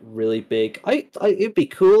like really big. It'd be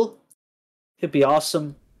cool. It'd be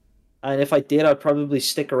awesome. And if I did, I'd probably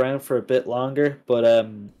stick around for a bit longer. But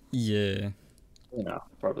yeah.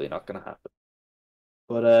 Probably not gonna happen.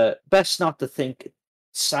 But best not to think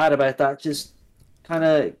sad about that. Just kind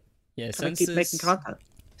of keep making content.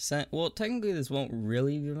 Well, technically, this won't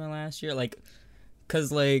really be my last year. Like,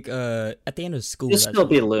 cause like at the end of school, You'll still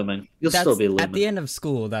be looming. At the end of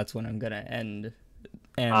school, that's when I'm gonna end.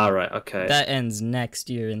 And all right. Okay. That ends next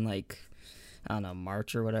year in like I don't know,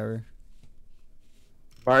 March or whatever.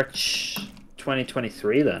 March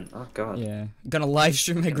 2023 then. Oh god. Yeah. I'm gonna live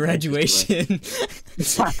stream my graduation.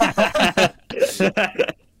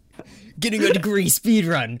 Getting a degree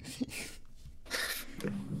speedrun.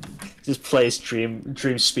 Just plays dream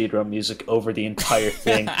speedrun music over the entire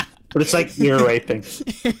thing. But it's like ear raping.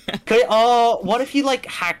 Okay, what if you like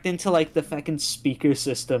hacked into like the fucking speaker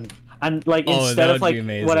system and like instead of like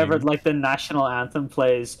whatever like the national anthem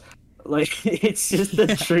plays, like it's just the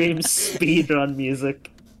dream speedrun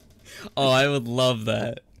music. Oh, I would love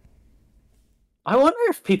that. I wonder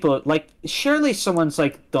if people like surely someone's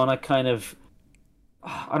like done a kind of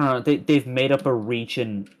I don't know, they've made up a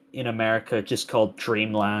region in America just called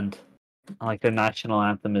Dreamland. Like the national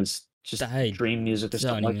anthem is just dream music or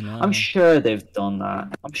something. Like, I'm sure they've done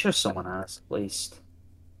that. I'm sure someone has at least.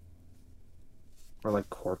 Or like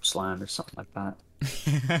Corpse Land or something like that.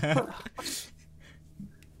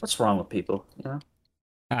 What's wrong with people,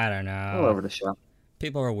 I don't know. All over the shop.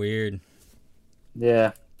 People are weird.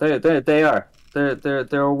 Yeah, they are.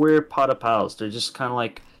 They're a weird pot of pals. They're just kind of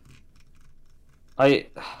like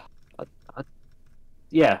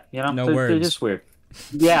yeah, no they're, words. They're just weird.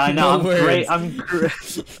 Yeah, I know. No I'm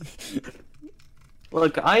great.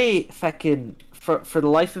 Look, I fucking for the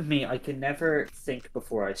life of me, I can never think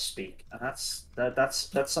before I speak, and that's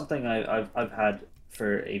something I've had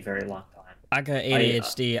for a very long time. I got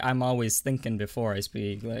ADHD. I'm always thinking before I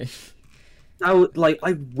speak. Like,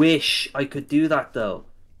 I wish I could do that though.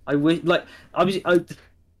 I wish, like, obviously,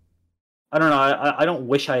 I don't know. I don't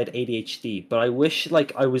wish I had ADHD, but I wish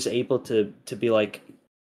like I was able to be like,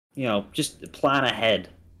 just plan ahead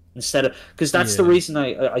instead of because that's the reason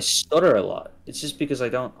I stutter a lot. It's just because I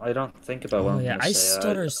don't think about what I'm gonna say. I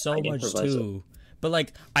stutter so much too. but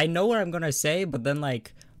like I know what I'm gonna say, but then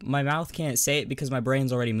like my mouth can't say it because my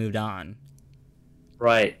brain's already moved on.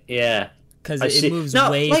 Right. Yeah. Because I it see. moves No,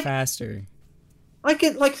 way like faster.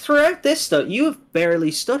 like throughout this though, you have barely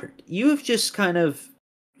stuttered. You have just kind of,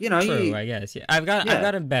 True, you. I guess. Yeah, I've Yeah.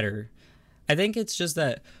 gotten better. I think it's just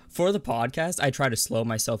that for the podcast, I try to slow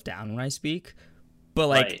myself down when I speak, but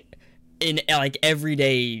like Right. in like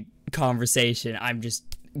everyday conversation, I'm just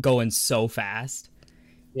going so fast.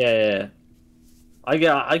 Yeah. Yeah. Yeah. I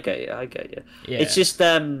get you. I get you. It's Yeah, just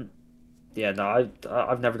yeah, no,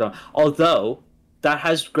 I've never done. Although that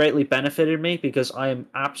has greatly benefited me because I am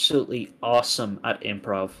absolutely awesome at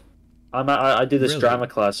improv. I do this drama really.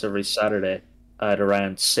 class every Saturday at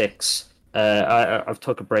around 6. I've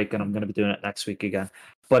took a break and I'm going to be doing it next week again.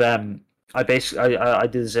 But I basically I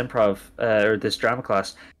do this improv or this drama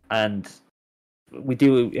class, and we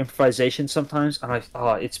do improvisation sometimes, and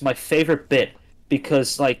it's my favorite bit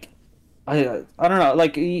because like I don't know.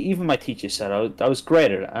 Like even my teacher said, I was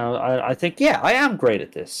great at it. I think yeah, I am great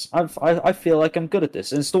at this. I feel like I'm good at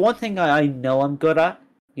this. And it's the one thing I know I'm good at.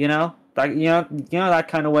 That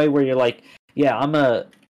kind of way where you're like, yeah,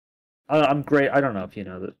 I'm great. I don't know if you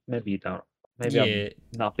know that. Maybe you don't. Maybe I'm Yeah,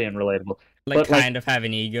 not being relatable. like But like, kind of have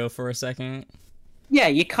an ego for a second. yeah,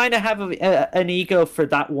 you kind of have an ego for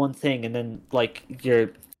that one thing, and then like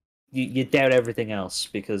you doubt everything else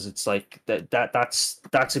because it's like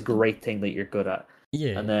that's a great thing that you're good at, and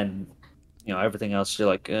Yeah, then everything else you're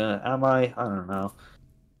like, am I don't know.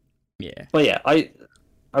 yeah. But yeah, I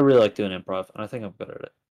really like doing improv, and I think I'm good at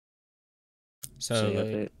it. So So yeah,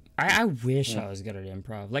 like, I wish yeah. I was good at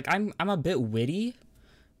improv. Like I'm a bit witty,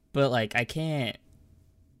 but like I can't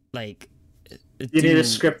like You need a do.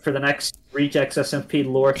 script for the next Rejects SMP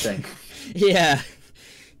lore thing. Yeah.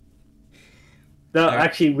 No, I,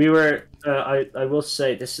 actually, we were. I will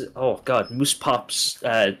say this is. Oh God, Moose Pop's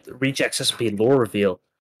Rejects SMP lore reveal.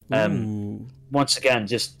 Um, ooh. Once again,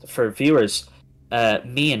 just for viewers,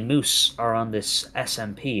 me and Moose are on this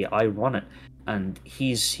SMP. I run it, and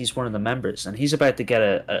he's one of the members, and he's about to get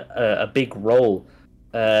a big role.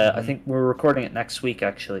 I Hmm. think we're recording it next week,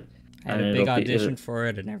 actually, I have and a big it'll be. audition for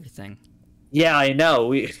it and everything. Yeah, I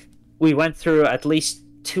know. We went through at least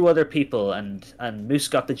two other people, and Moose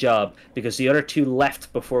got the job because the other two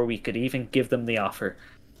left before we could even give them the offer.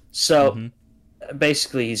 So Hmm.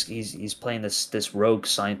 basically, he's playing this rogue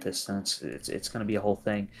scientist, and it's going to be a whole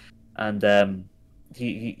thing. And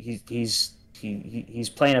he's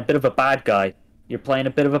playing a bit of a bad guy. You're playing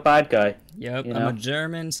a bit of a bad guy. Yep, You I'm a know.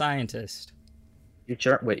 German scientist.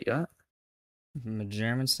 Wait, yeah. I'm a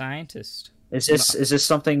German scientist. Is I'm this a- is this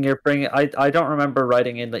something you're bringing? I don't remember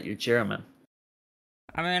writing in that you're German.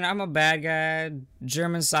 I mean, I'm a bad guy.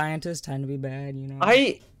 German scientists tend to be bad, you know.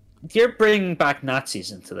 You're bringing back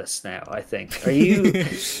Nazis into this now. I think. Are you?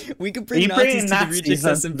 We could Are bring you Nazis bringing to the Nazis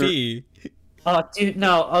Rejects into the? SMP. Oh, dude,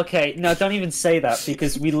 no. Okay, no. Don't even say that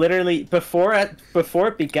because we literally before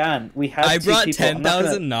it began, we had I two brought people. I'm not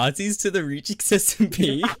 10,000 Nazis to the Rejects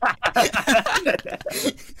SMP. gonna.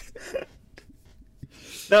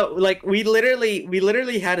 No, like we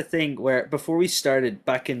literally had a thing where before we started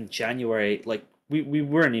back in January, like we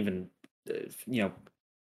weren't even, you know,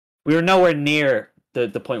 we were nowhere near the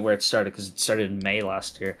point where it started because it started in May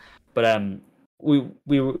last year. But we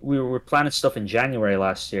were planning stuff in January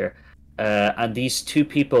last year, and these two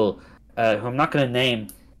people, who I'm not going to name,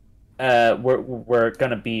 were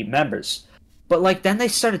going to be members. But like then they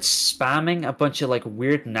started spamming a bunch of like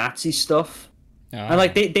weird Nazi stuff, and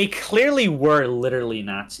like Oh, they clearly were literally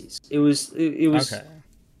Nazis. okay.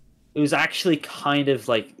 It was actually kind of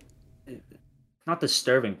like not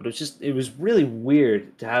disturbing, but it was really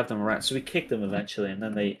weird to have them around. So we kicked them eventually, and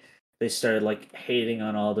then they started like hating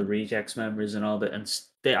on all the rejects members and all that. And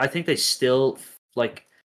I think they still like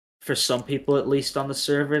for some people at least on the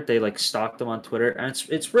server they like stalk them on Twitter, and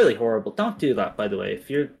it's really horrible. Don't do that, by the way. If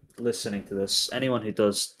you're listening to this, anyone who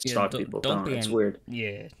does Yeah, stalk people, don't don't. be It's an weird.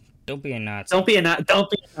 yeah, don't be a Nazi. Don't be a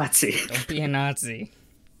Nazi. Don't be a Nazi.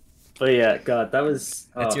 But yeah, God, that was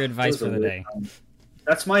That's your that advice was a for the weird day. time.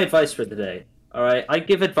 That's my advice for the day. All right, I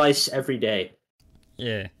give advice every day.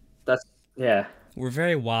 Yeah, That's yeah. we're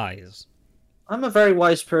very wise. I'm a very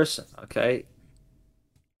wise person. Okay,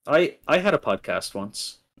 I had a podcast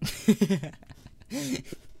once.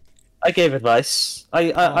 I gave advice.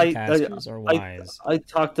 Podcasters are wise. I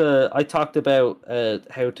talked about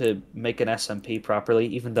how to make an SMP properly,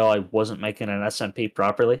 even though I wasn't making an SMP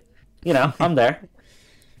properly. You know, I'm there.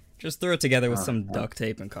 Just throw it together with Oh, some no. duct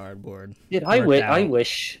tape and cardboard. Dude, Worked out.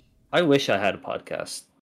 I wish I had a podcast.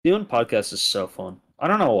 Doing podcasts is so fun. I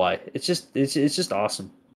don't know why. It's just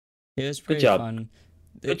awesome. It was Good pretty job. fun.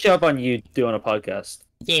 Good job on you doing a podcast.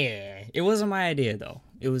 Yeah, it wasn't my idea though.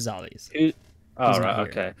 It was Ollie's. Who? Oh, Who's not right. here?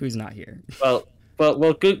 Okay. Who's not here? Well.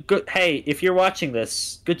 Good. Hey, if you're watching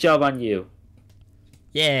this, good job on you.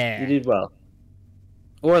 You Yeah, did well.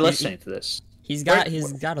 Or he, listening to this. he's Where,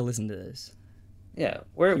 got to listen to this. yeah. He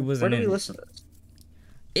Where wasn't do we in. listen to this?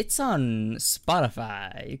 It's on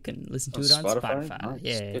Spotify. You can listen to it on Spotify. Nice.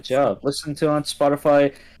 Yeah. Good job. Listen to it on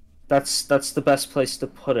Spotify. That's the best place to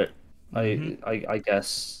put it. I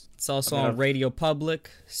guess. It's also on Radio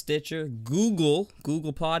Public, Stitcher, Google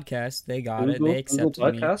Podcasts. They got it. They accepted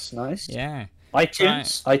Google me. Podcasts, nice. Yeah.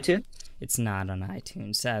 iTunes. It's not on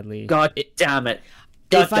iTunes, sadly. God damn it.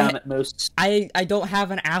 God damn it, Moose. I don't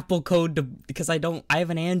have an Apple code because I have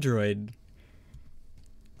an Android.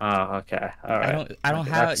 Oh, okay. All right. I don't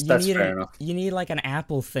have. That's fair enough. You need like an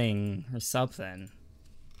Apple thing or something.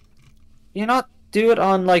 You not do it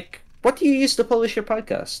on like what do you use to publish your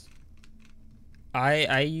podcast?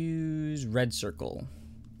 I use Red Circle.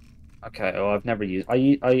 Okay. Oh, I've never used. I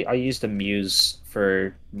used a Muse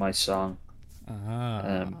for my song.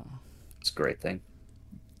 It's a great thing.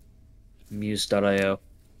 Muse.io.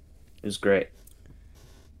 It was great.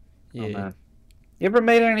 Yeah. Oh man. You ever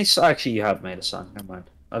made any? Actually, you have made a song. Never mind.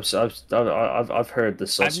 I've heard the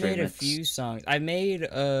Sus I've made remix. a few songs. I've made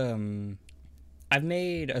a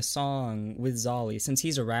song with Zolly since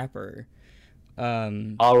he's a rapper.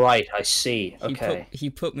 All right, I see. Okay. He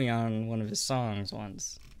put me on one of his songs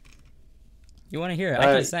once. You want to hear it?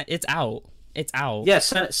 I can send. It's out. It's out. Yeah,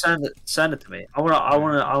 send it to me. I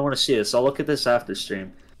wanna see this. I'll look at this after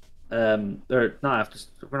stream. Or not after.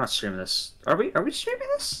 We're not streaming this. Are we? Are we streaming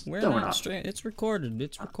this? We're not streaming. It's recorded.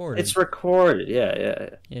 It's recorded. It's recorded. Yeah.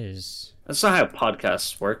 It is. That's not how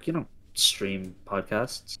podcasts work. You don't stream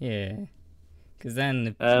podcasts. Yeah. Because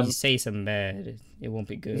then if you say something bad, it won't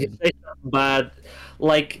be good. You say something bad,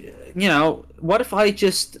 like what if I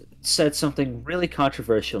just said something really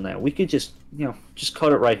controversial? Now we could just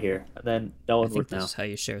cut it right here, and then no one would know. That's how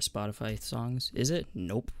you share Spotify songs. Is it?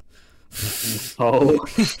 Nope. Oh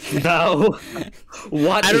no!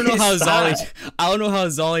 What? I don't know how that? I don't know how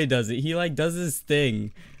Zolly does it. He like does this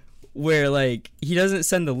thing where like he doesn't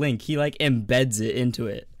send the link. He like embeds it into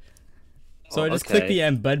it. So I just clicked the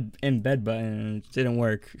embed button and it didn't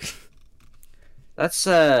work. That's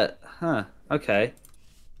okay.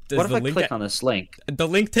 What if I click on this link? The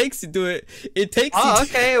link takes you to it. It takes you to...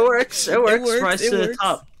 okay, it works. It works. Right to the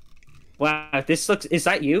top. Wow, this looks. Is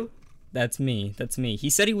that you? That's me. That's me. He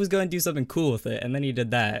said he was going to do something cool with it, and then he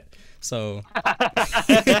did that. So.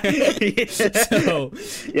 Yeah, he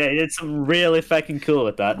did something really fucking cool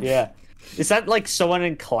with that. Yeah. Is that like someone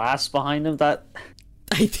in class behind him? That.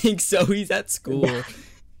 I think so. He's at school.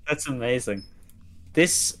 That's amazing.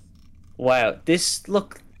 Wow.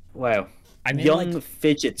 I mean, young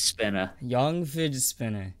fidget spinner. Young fidget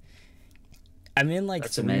spinner. I'm in like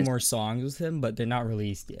That's 3 amazing. more songs with him, but they're not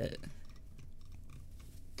released yet.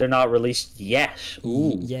 They're not released yet.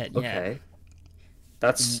 Ooh. Yet. Okay.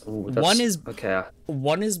 That's okay.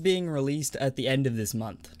 One is being released at the end of this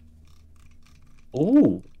month.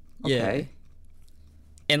 Ooh. Yeah. Okay.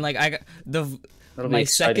 And like I got my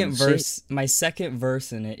second verse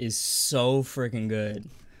in it is so freaking good.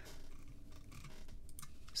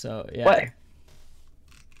 So yeah.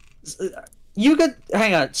 What?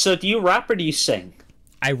 Hang on. So do you rap or do you sing?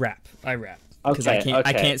 I rap. Because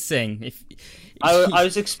I can't sing. If I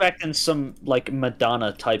was expecting some like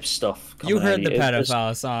Madonna type stuff. You heard the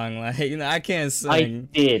pedophile song, like I can't sing. I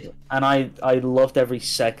did, and I loved every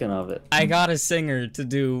second of it. I got a singer to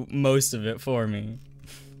do most of it for me.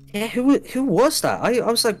 Yeah, who was that? I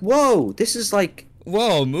was like, whoa, this is like,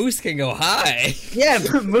 whoa, Moose can go high. Yeah,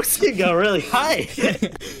 Moose can go really high.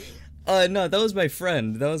 No, that was my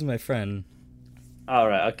friend. All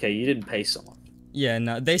right, okay, you didn't pay someone. Yeah,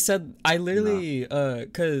 no, they said I literally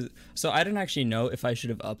so I didn't actually know if I should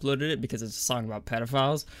have uploaded it because it's a song about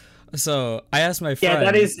pedophiles. So I asked my friend.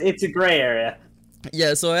 Yeah, it's a gray area.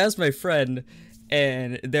 Yeah, so I asked my friend,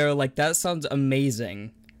 and they were like, "That sounds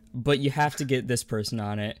amazing, but you have to get this person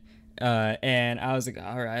on it." And I was like,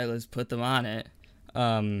 "All right, let's put them on it."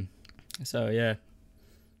 So yeah.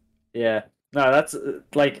 Yeah. No, that's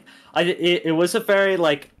like it was a very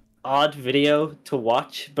like odd video to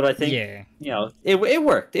watch, but I think it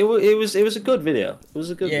worked. It was a good video. It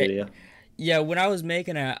was a good video. Yeah, when I was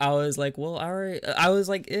making it, I was like, well, I was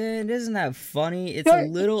like, isn't that funny? It's a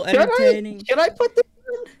little entertaining. Should I put this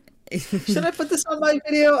on? Should I put this on my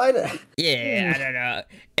video? Yeah, I don't know.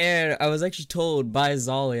 And I was actually told by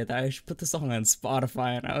Zolly that I should put the song on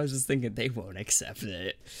Spotify, and I was just thinking they won't accept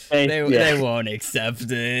it. They won't accept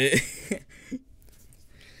it.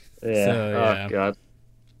 Yeah. So, oh god.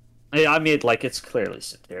 I mean, like, it's clearly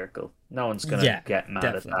satirical. No one's gonna Yeah, get mad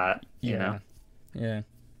at definitely. that, you know? Yeah, yeah,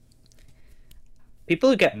 People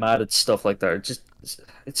who get mad at stuff like that are just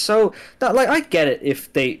it's so that like I get it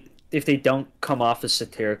if they don't come off as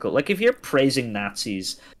satirical. Like if you're praising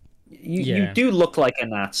Nazis, you yeah, do look like a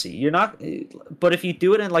Nazi. You're not, but if you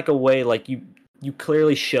do it in like a way like you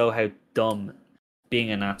clearly show how dumb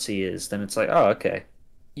being a Nazi is, then it's like, oh, okay, it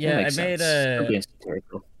yeah. I makes made sense. You're a. being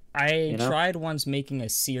satirical, I you know? tried once making a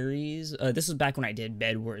series. This was back when I did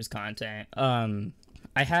Bed Wars content.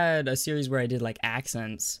 I had a series where I did like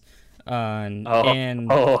accents, Oh,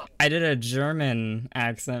 and oh, I did a German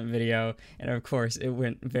accent video, and of course it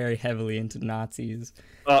went very heavily into Nazis.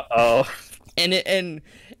 oh. And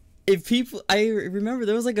if people, I remember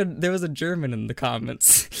there was a German in the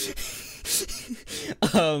comments,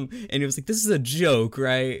 and it was like, "This is a joke,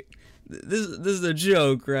 right? This is a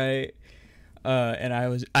joke, right?" And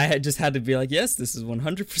I had just had to be like, "Yes, this is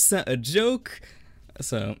 100% a joke."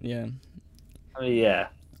 So yeah, Yeah.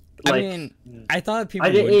 I Like, mean, I thought people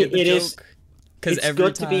I would get the it is. joke because It's every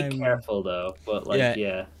good to be time, careful though, but like, yeah,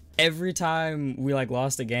 yeah. every time we like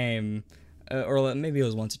lost a game, or maybe it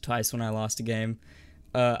was once or twice when I lost a game,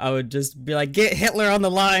 I would just be like, "Get Hitler on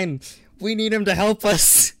the line. We need him to help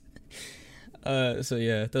us." So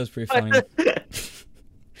yeah, that was pretty funny.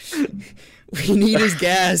 We need his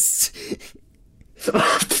gas.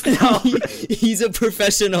 No. He's a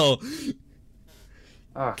professional.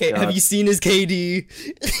 Oh, Okay, have God. you seen his KD?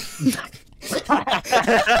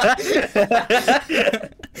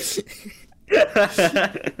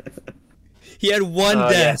 He had one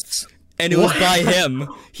death, Yes. and it was by him.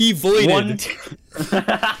 He voided.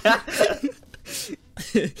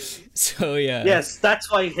 So yeah. Yes,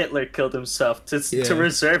 that's why Hitler killed himself to Yeah.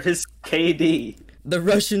 reserve his KD. The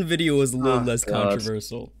Russian video was a little Oh, less God.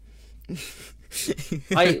 controversial.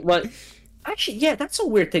 What? Actually, yeah, that's a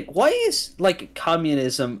weird thing. Why is like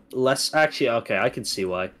communism less? Actually, okay, I can see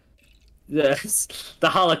why. The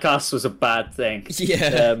Holocaust was a bad thing.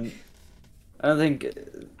 Yeah. I don't think.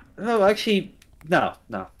 No, actually, no,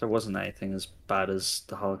 there wasn't anything as bad as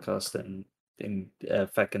the Holocaust in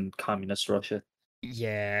fucking communist Russia.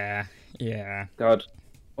 Yeah. Yeah. God,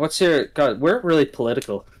 what's your God? We're really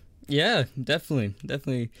political. Yeah,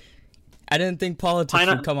 definitely. I didn't think politics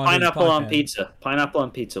would come on this Pineapple on podcast. pizza. Pineapple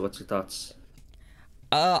on pizza. What's your thoughts?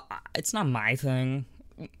 It's not my thing.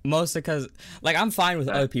 Mostly because, like, I'm fine with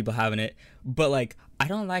other people having it, but like, I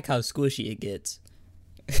don't like how squishy it gets.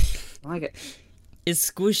 I like it. It's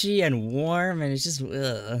squishy and warm, and it's just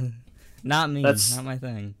not me. That's- Not my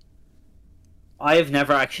thing. I have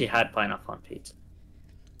never actually had pineapple on pizza.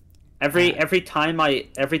 Every time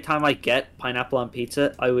I get pineapple on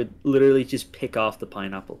pizza, I would literally just pick off the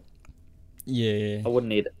pineapple. Yeah. I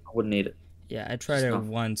wouldn't eat it. Yeah, I tried Just it not-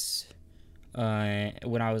 once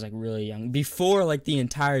when I was like really young, before like the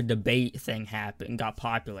entire debate thing happened, got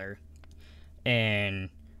popular, and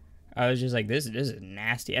I was just like, this is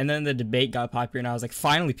nasty. And then the debate got popular, and I was like,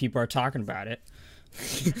 finally, people are talking about it.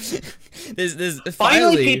 this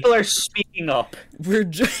Finally, people are speaking up.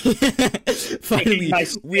 Finally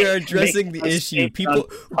nice- we are addressing making the nice issue. statement on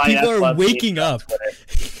People pineapple are on waking pizza on up.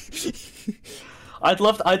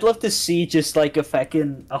 I'd love to see just like a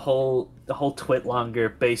whole twit longer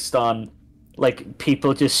based on like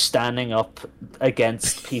people just standing up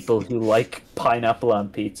against people who like pineapple on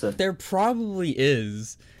pizza. There probably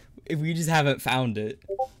is. If we just haven't found it.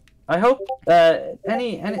 I hope anyone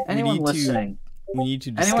need to listening, We need to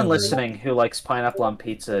anyone discover it. listening who likes pineapple on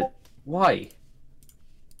pizza, why?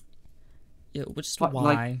 Yeah, just What, why?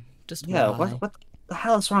 like- Just Yeah, why? what the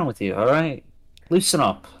hell is wrong with you? All right, loosen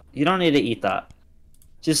up. You don't need to eat that.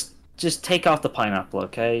 Just take off the pineapple,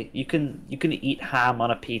 okay? You can eat ham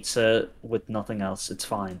on a pizza with nothing else. It's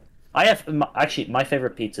fine. I have actually my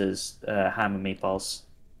favorite pizza is ham and meatballs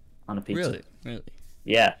on a pizza. Really?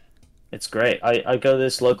 Yeah, it's great. I go to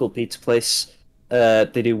this local pizza place.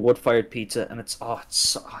 They do wood-fired pizza, and it's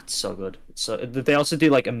so good. So they also do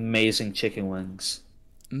like amazing chicken wings.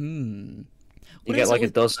 Mmm. You get like a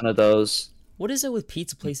dozen of those. What is it with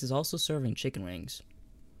pizza places also serving chicken wings?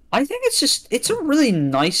 I think it's a really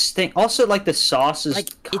nice thing. Also, like the sauce is Like,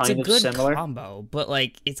 it's a kind of good similar. combo, but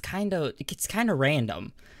like it gets kind of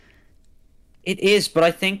random. It is, but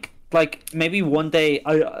I think like maybe one day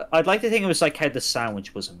I'd like to think it was like how the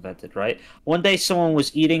sandwich was invented, right? One day someone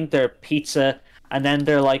was eating their pizza, and then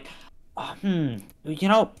they're like, oh, you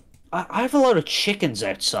know, I have a lot of chickens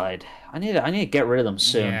outside. I need to get rid of them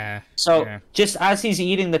soon. Yeah. So yeah. just as he's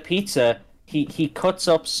eating the pizza, he cuts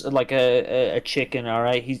up like a chicken. All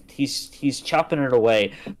right, he's chopping it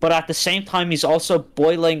away, but at the same time he's also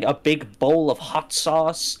boiling a big bowl of hot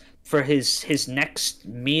sauce for his next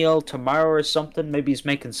meal tomorrow or something. Maybe he's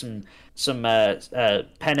making some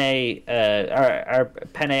penne penne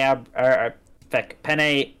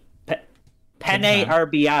penne Penne.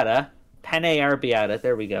 arrabbiata.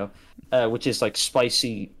 There we go. Which is like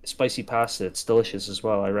spicy pasta. It's delicious as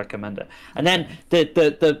well. I recommend it. And then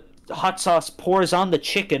the hot sauce pours on the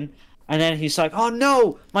chicken, and then he's like, "Oh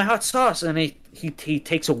no, my hot sauce!" And he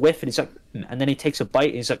takes a whiff, and he's like, and then he takes a bite,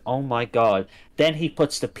 and he's like, "Oh my god!" Then he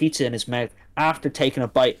puts the pizza in his mouth after taking a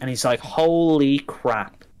bite, and he's like, "Holy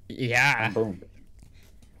crap!" Yeah. And boom.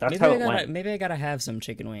 That's how it went. Maybe I gotta have some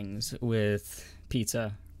chicken wings with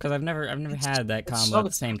pizza because I've never had that combo So, at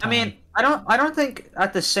the same time. I mean, I don't think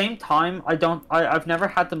at the same time. I've never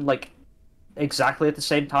had them like exactly at the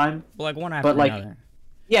same time. well, like one after But like, another.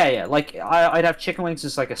 yeah. Like I'd have chicken wings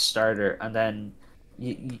as like a starter, and then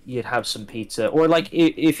you'd have some pizza, or like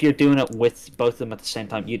if you're doing it with both of them at the same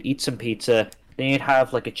time, you'd eat some pizza, then you'd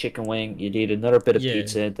have like a chicken wing, you'd eat another bit of Yeah.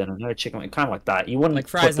 pizza, then another chicken wing, kind of like that. You wouldn't Like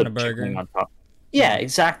fries put on the a chicken burger. wing on top. Yeah,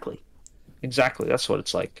 exactly. That's what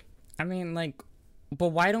it's like. I mean, like, but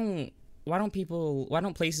why don't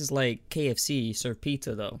places like KFC serve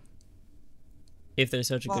pizza though? If they're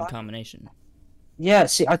such a good combination. Yeah,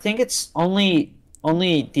 see, I think it's only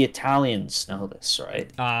the Italians know this,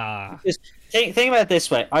 right? Ah, Just think about it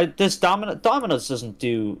this way. Domino's doesn't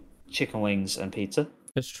do chicken wings and pizza.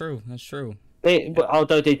 that's true. That's true.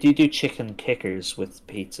 Although they do chicken kickers with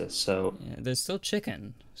pizza, so Yeah, there's still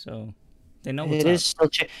chicken, so they know what's it up. is still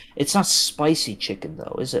chicken. It's not spicy chicken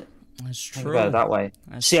though, is it? That's Think true. about it that way.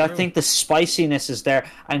 That's See, I true. think the spiciness is there.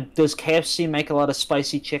 And does KFC make a lot of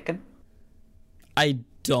spicy chicken? I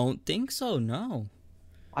don't think so. No,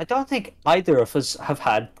 I don't think either of us have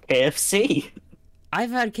had KFC.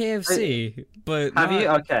 I've had KFC, but Have you?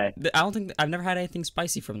 not- Okay. I don't think I've never had anything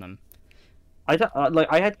spicy from them. I don't,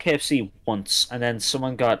 I had KFC once, and then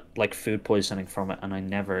someone got like food poisoning from it, and I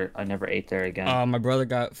never ate there again. My brother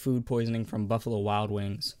got food poisoning from Buffalo Wild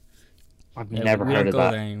Wings. I've Yeah, never we heard don't of go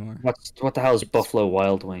that. there anymore. What the hell is Buffalo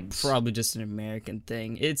Wild Wings? Probably just an American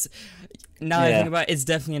thing. It's now that I Yeah. think about it, it's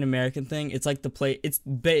definitely an American thing. It's like it's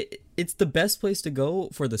the best place to go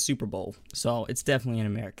for the Super Bowl. So it's definitely an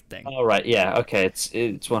American thing. Oh right, yeah, okay, it's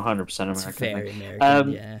 100% It's American. very thing.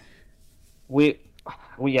 American, yeah. We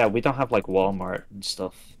don't have like Walmart and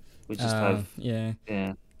stuff. We just have Yeah.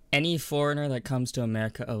 yeah. Any foreigner that comes to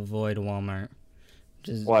America, avoid Walmart.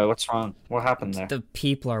 Just Why? What's wrong? What happened there? the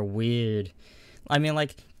people are weird. I mean,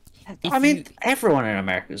 like, I mean, everyone in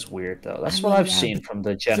America is weird though. That's what mean, I've yeah, seen from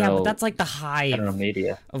the yeah, general but that's like the hive general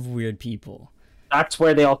media. of weird people. That's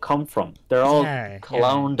where they all come from. They're all Yeah,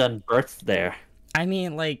 cloned and birthed there. I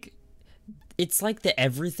mean, like, it's like the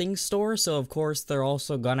everything store, so of course they're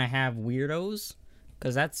also gonna have weirdos,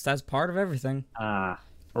 because that's part of everything. Ah,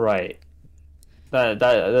 right.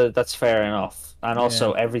 That's fair enough. And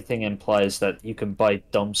also, everything implies that you can buy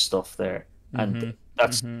dumb stuff there, and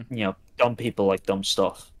that's dumb people like dumb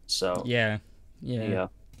stuff. So Yeah.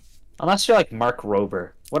 unless you're like Mark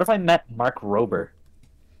Rober. What if I met Mark Rober?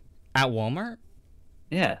 At Walmart?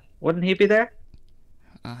 Yeah, wouldn't he be there?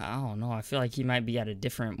 I don't know. I feel like he might be at a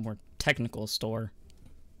different, more technical store.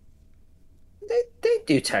 They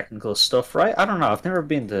do technical stuff, right? I don't know. I've never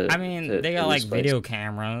been to. I mean, to they got this like place. video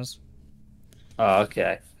cameras. Oh,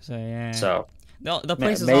 okay. So yeah. So The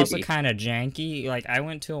place is also maybe. kind of janky. Like I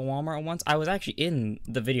went to a Walmart once. I was actually in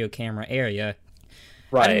the video camera area.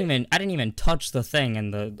 right. I didn't even touch the thing,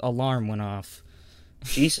 and the alarm went off.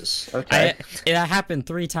 Jesus. Okay. It happened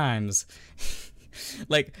 3 times.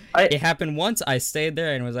 Like it happened once. I stayed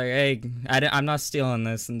there and was like, "Hey, I'm not stealing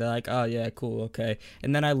this." And they're like, "Oh yeah, cool, okay."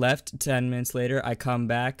 And then I left. 10 minutes later, I come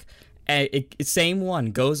back, and same one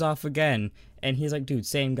goes off again. And he's like, "Dude,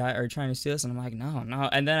 same guy. Are you trying to steal this?" And I'm like, "No."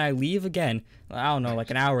 And then I leave again. I don't know, like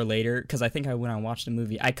an hour later, because I think I went and watched the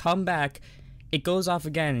movie. I come back, it goes off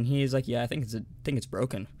again, and he's like, "Yeah, I think it's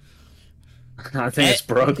broken." I think it's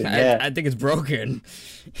broken. Yeah. I think it's broken.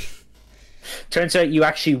 Turns out you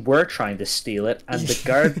actually were trying to steal it, and the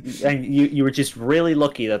guard, and you were just really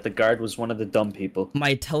lucky that the guard was one of the dumb people.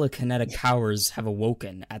 My telekinetic powers have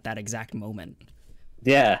awoken at that exact moment.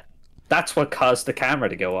 Yeah, that's what caused the camera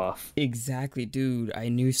to go off. Exactly, dude. I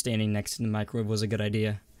knew standing next to the microwave was a good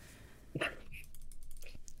idea.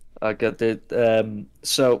 I got the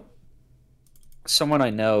so someone I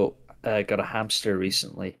know got a hamster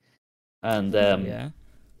recently, and Yeah.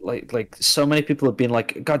 like so many people have been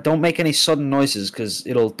like, God, don't make any sudden noises because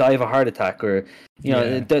it'll die of a heart attack, or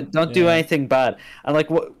Yeah. don't do Yeah. anything bad. And like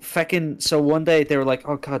what fucking so one day they were like,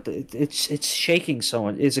 oh God, it's shaking so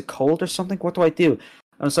much. Is it cold or something? What do I do?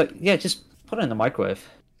 I was like, yeah, just put it in the microwave.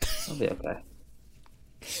 It'll be okay.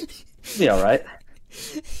 It'll be all right.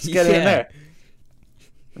 Let's get it in there.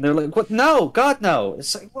 And they're like, "What? No, God, no!"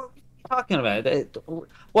 It's like, what are you talking about?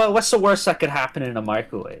 Well, what's the worst that could happen in a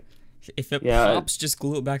microwave? If it pops, just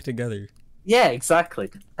glue it back together. Yeah, exactly.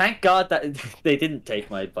 Thank God that they didn't take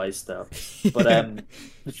my advice, though. But oh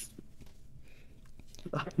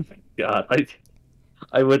my God,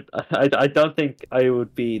 I don't think I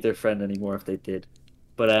would be their friend anymore if they did.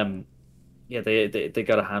 But yeah, they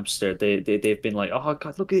got a hamster. They've been like, oh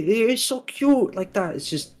God, look, it's so cute, like that. It's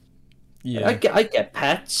just. Yeah. I get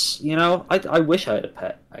pets, you know. I wish I had a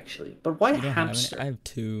pet actually, but why a hamster? I have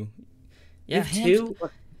two. Yeah, you have two.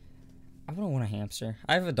 I don't want a hamster.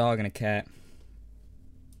 I have a dog and a cat.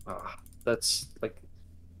 Oh, that's like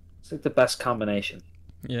it's like the best combination.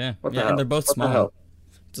 Yeah, what the yeah, hell? And they're both what small.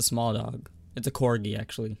 It's a small dog. It's a corgi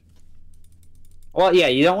actually. Well, yeah,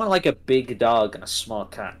 you don't want like a big dog and a small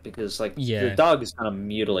cat because like the dog is gonna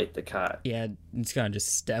mutilate the cat. Yeah, it's gonna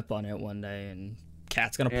just step on it one day and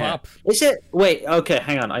cat's gonna pop. Is it? Wait, okay,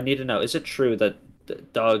 hang on. I need to know. Is it true that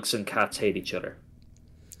dogs and cats hate each other?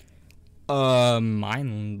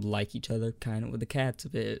 Mine like each other kind of with the cats a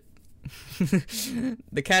bit.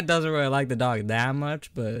 The cat doesn't really like the dog that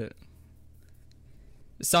much, but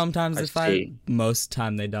sometimes they fight. Most of the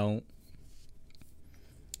time they don't.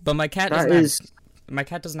 But my cat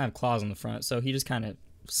doesn't have claws on the front, so he just kind of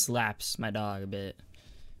slaps my dog a bit,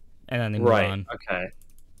 and then they move on. Okay.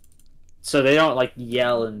 So they don't like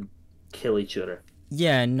yell and kill each other.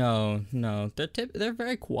 Yeah, no, they're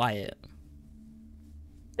very quiet.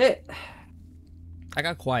 I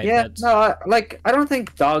got quiet. Yeah, no, I don't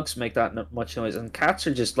think dogs make that much noise, and cats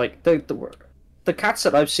are just like the cats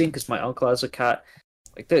that I've seen because my uncle has a cat.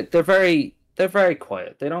 Like they're very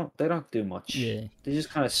quiet. They don't do much. Yeah, they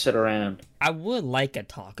just kind of sit around. I would like a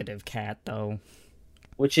talkative cat though.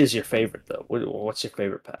 Which is your favorite though? What's your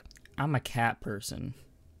favorite pet? I'm a cat person.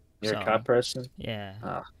 You're a cat person? Yeah.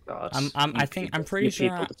 Oh God. I'm pretty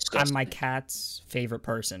sure I'm my cat's favorite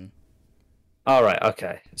person. All right.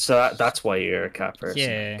 Okay. So that's why you're a cat person.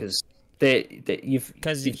 Yeah.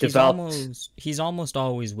 Because he's almost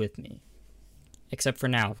always with me, except for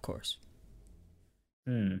now, of course.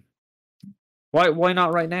 Why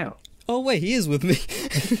not right now? Oh wait, he is with me.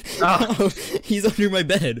 Oh, he's under my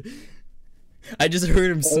bed. I just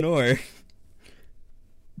heard him snore.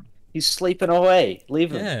 He's sleeping away.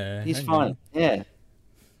 Leave him. Yeah, he's fine. Yeah.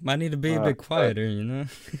 Might need to be a bit quieter, you know.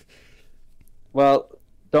 Well,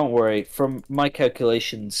 don't worry. From my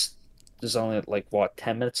calculations, there's only like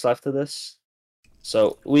 10 minutes left of this.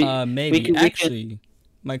 So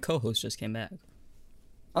my co-host just came back.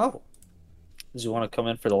 Oh. Does he want to come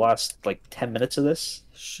in for the last 10 minutes of this?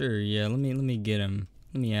 Sure. Yeah. Let me get him.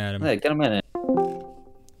 Let me add him. Yeah, get him in it.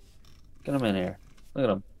 Get him in here. Look at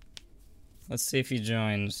him. Let's see if he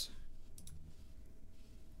joins.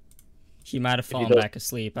 He might have fallen back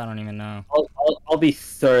asleep. I don't even know. I'll be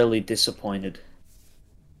thoroughly disappointed.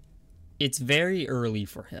 It's very early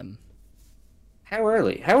for him. How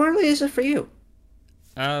early? How early is it for you?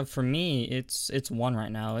 For me, it's 1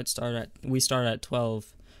 right now. We start at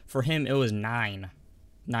 12. For him, it was 9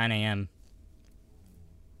 a.m.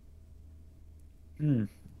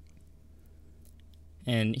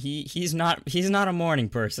 And he's not a morning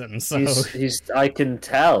person, so he's I can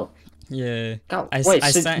tell. Yeah. God,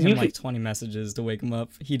 I sent him 20 messages to wake him up.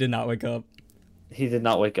 He did not wake up. He did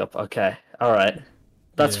not wake up. Okay. All right.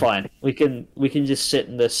 That's fine. We can just sit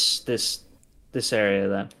in this area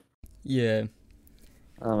then. Yeah.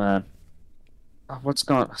 Oh man.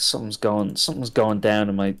 Something's going down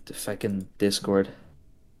in my fucking Discord.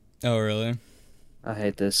 Oh really? I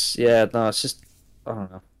hate this. Yeah, no, it's just I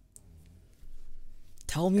don't know.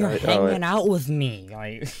 Tell him you're hanging out with me,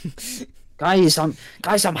 like. Guys, I'm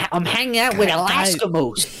hanging out with Alaska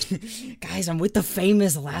Moose. Guys, I'm with the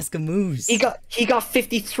famous Alaska Moose. He got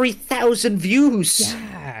 53,000 views.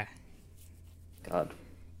 Yeah. God.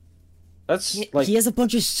 That's he has a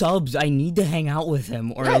bunch of subs. I need to hang out with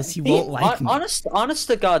him, or else he won't like me. Honest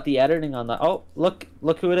to God, the editing on that. Oh, look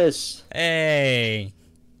who it is. Hey.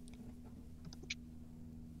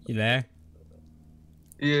 You there?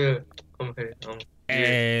 Yeah, I'm here.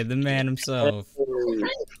 Hey, the man himself.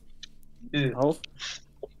 Oh.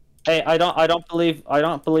 Hey, I don't believe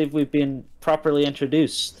we've been properly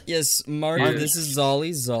introduced. Yes, Mark. This is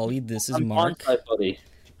Zolly. Zolly. This is Mark. Hi, buddy.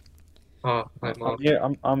 Oh, hi, Mark.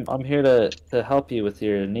 I'm here to help you with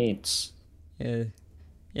your needs. Yeah,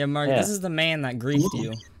 Mark. Yeah. This is the man that griefed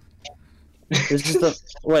you. This is the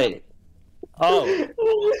wait. Oh.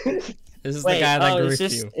 This is the guy that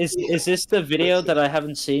griefed you. Is this the video that I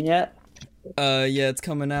haven't seen yet? Yeah, it's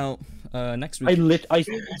coming out next week. I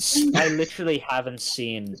literally haven't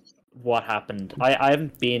seen what happened. I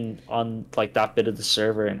haven't been on like that bit of the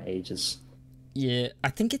server in ages. Yeah, I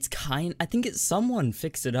think someone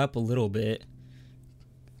fixed it up a little bit.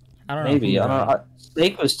 I don't know Maybe who I don't though. know.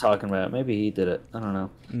 Snake was talking about it. Maybe he did it. I don't know.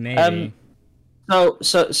 Maybe.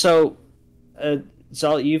 So,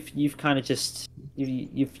 Zal, you've kind of just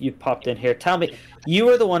you've popped in here. Tell me, you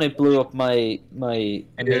were the one who blew up my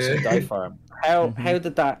amazing dye farm. How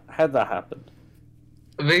did that happen?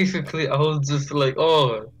 Basically, I was just like,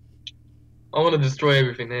 oh, I want to destroy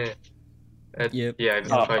everything here. And Yep. yeah, I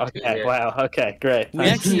just Oh, tried to. okay. Yeah. Wow. Okay. Great. We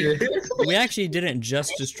Thanks. actually didn't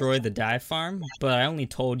just destroy the dye farm, but I only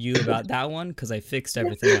told you about that one because I fixed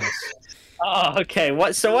everything else. Oh, okay.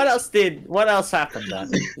 What else happened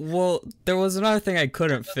then? Well, there was another thing I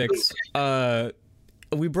couldn't fix.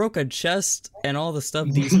 We broke a chest and all the stuff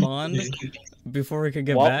despawned before we could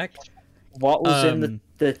get back. What was in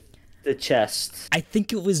the chest? I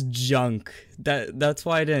think it was junk. That's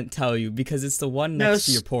why I didn't tell you, because it's the one next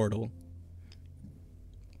to your portal.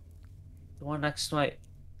 The one next to my.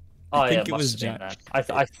 Oh, I think yeah, it was must have been junk.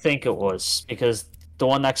 that. I think it was because the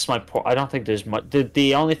one next to my portal. I don't think there's much.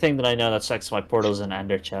 The only thing that I know that's next to my portal is an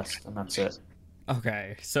ender chest, and that's it.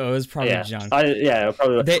 Okay, so it was probably junk.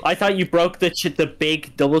 Probably. I thought you broke the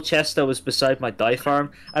big double chest that was beside my dye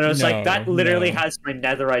farm, and I was like, that literally has my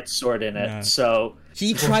netherite sword in it. No. So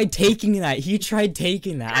he tried taking that.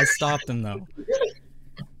 I stopped him though.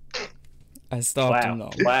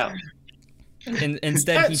 Wow.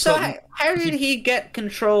 Instead, he how did he get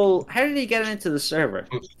control? How did he get into the server?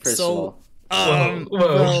 First of all,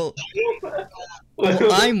 well,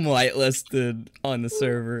 I'm whitelisted on the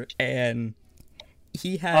server, and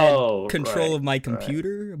he had control of my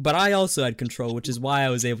computer, but I also had control, which is why I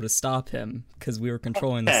was able to stop him, because we were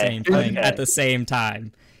controlling the same thing at the same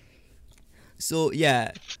time. So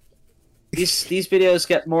yeah, these videos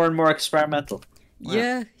get more and more experimental.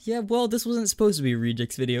 Wow. Yeah. Well, this wasn't supposed to be a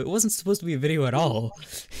Rejects video. It wasn't supposed to be a video at all.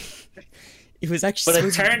 It was actually. But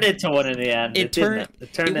it turned into one in the end. It turned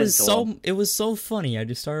into one. It was so funny. I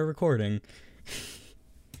just started recording.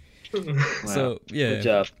 Wow. So yeah. Good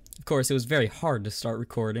job. Of course, it was very hard to start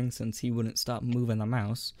recording since he wouldn't stop moving the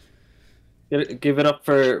mouse. Give it up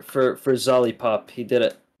for Zollipop. He did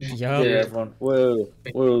it. Yeah, everyone. Whoa.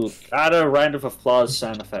 Add a round of applause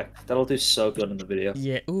sound effect. That'll do so good in the video.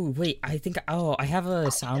 Yeah. Ooh, wait. I think. Oh, I have a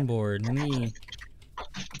soundboard.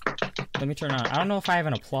 Let me turn on. I don't know if I have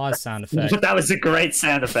an applause sound effect. That was a great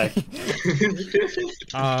sound effect.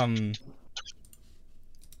 Let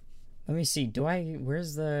me see.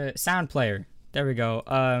 Where's the sound player? There we go.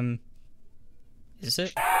 Is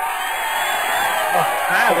it? Ow.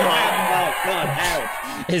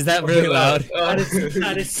 Is that really loud?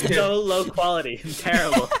 That is so low quality and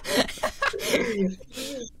terrible.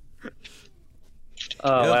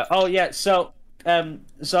 Wow. Oh yeah. So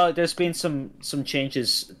there's been some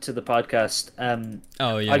changes to the podcast.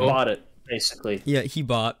 I bought it basically. Yeah, he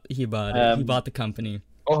bought it. He bought the company.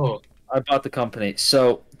 Oh. I bought the company.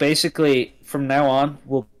 So basically, from now on,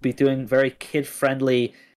 we'll be doing very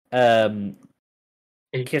kid-friendly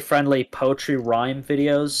poetry rhyme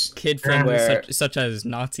videos. Kid-friendly, such as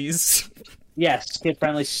Nazis. Yes,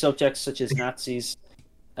 kid-friendly subjects such as Nazis,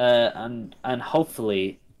 and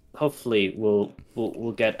hopefully we'll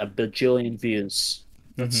get a bajillion views.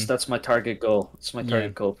 That's my target goal. It's my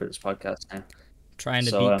target goal for this podcast now. Trying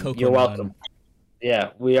to beat Coco. You're welcome.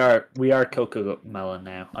 Yeah, we are Coco Melon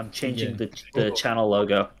now. I'm changing the channel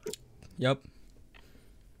logo. Yep.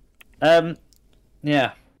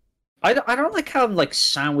 Yeah. I don't like how I'm like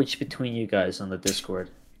sandwiched between you guys on the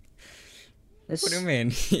Discord. What do you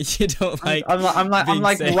mean? You don't like? I'm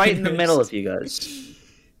like right in the middle of you guys.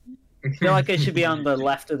 I feel like I should be on the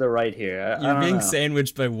left or the right here. You're being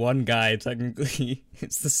sandwiched by one guy, technically.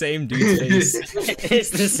 It's the same dude's face.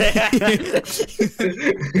 It's the same.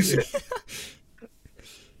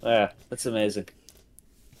 Yeah, that's amazing.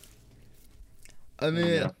 I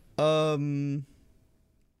mean,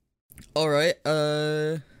 alright,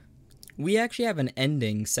 we actually have an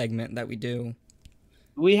ending segment that we do.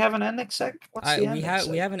 We have an ending segment? What's the ending segment?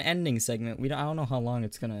 We have an ending segment. I don't know how long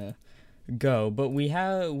it's gonna go, but we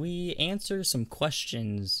answer some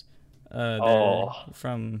questions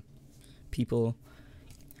from people.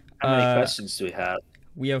 How many questions do we have?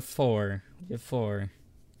 We have 4.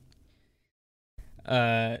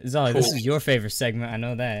 Zolly, this is your favorite segment, I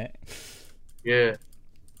know that. Yeah.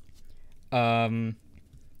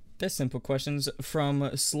 They're simple questions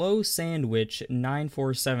from Slow Sandwich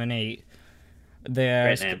 9478. They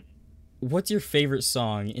ask, great name. What's your favorite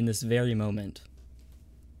song in this very moment?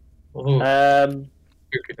 Oh. I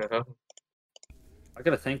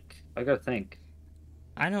gotta think.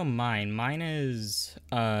 I know mine. Mine is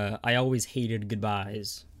I Always Hated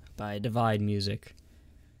Goodbyes by Divide Music.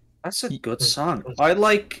 That's a good song. I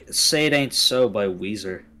like Say It Ain't So by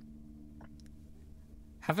Weezer.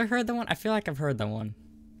 Have I heard that one? I feel like I've heard that one.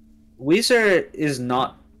 Weezer is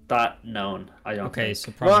not that known, I don't Okay, think.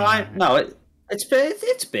 so probably not.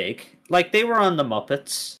 It's big. Like, they were on the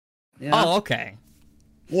Muppets. You know? Oh, okay.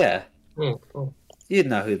 Yeah. Oh. You'd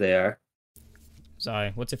know who they are.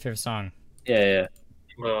 Sorry, what's your favorite song? Yeah.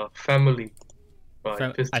 Family.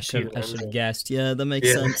 I should have guessed. Yeah, that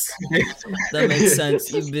makes sense. That makes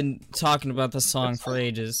sense. You've been talking about the song for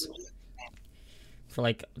ages. For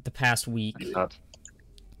like the past week.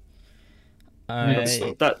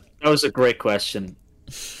 That was a great question.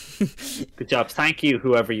 Good job. Thank you,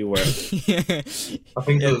 whoever you were.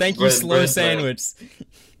 Thank you, Slow Sandwich.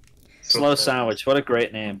 Slow Sandwich. What a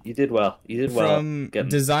great name. You did well. From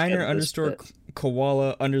designer underscore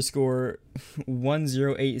koala underscore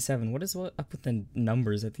 1087. What is up with the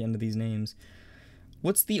numbers at the end of these names?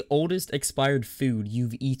 What's the oldest expired food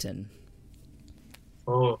you've eaten?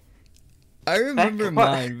 Oh. I remember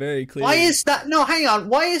mine very clearly. Why is that? No, hang on.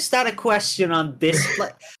 Why is that a question on this?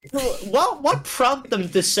 Like, what prompted them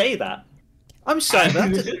to say that? I'm sorry,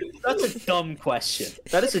 that's a dumb question.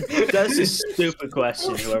 That is a stupid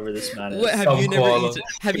question. Whoever this man is. What,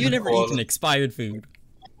 have you never eaten expired food?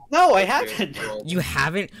 No, I haven't. You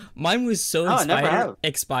haven't? Mine was so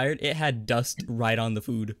expired, it had dust right on the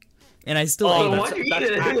food. And I still ate it. That's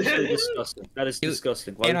actually disgusting. That is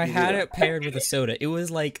disgusting. And I had it paired with a soda. It was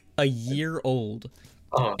like a year old.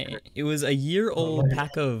 Oh, it was a year-old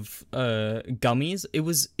pack of gummies. It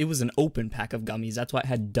was an open pack of gummies. That's why it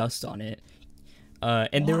had dust on it.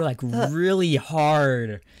 And they were like really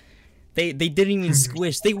hard. They didn't even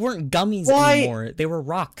squish. They weren't gummies anymore. They were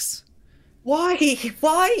rocks. Why?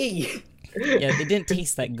 Yeah, they didn't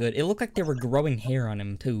taste that good. It looked like they were growing hair on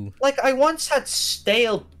him too. Like, I once had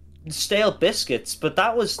stale biscuits, but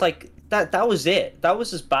that was like that was it. That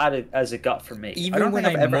was as bad as it got for me. Even when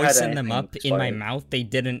I moistened them up in my mouth, they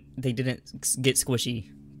didn't get squishy.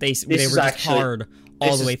 They were just hard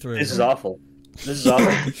all the way through. This is awful. This is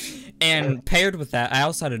awful. And paired with that, I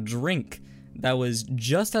also had a drink that was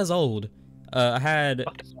just as old.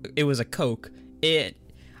 It was a Coke. I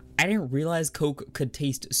didn't realize Coke could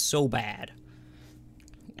taste so bad.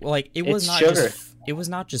 Like, it was not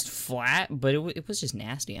just flat, but it was just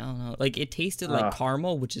nasty. I don't know. Like, it tasted like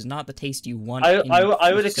caramel, which is not the taste you want.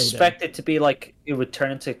 I would expect it to be like, it would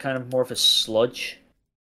turn into kind of more of a sludge.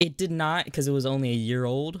 It did not, because it was only a year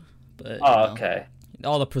old. But okay.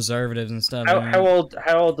 All the preservatives and stuff.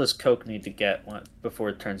 How old does Coke need to get before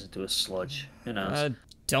it turns into a sludge? Who knows?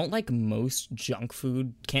 Don't like most junk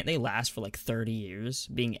food, can't they last for like 30 years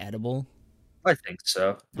being edible? I think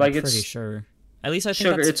so. I'm pretty sure. At least I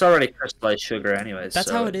think sugar. It's already crystallized sugar, anyways. That's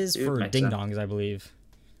how it is for ding dongs, I believe.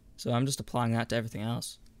 So I'm just applying that to everything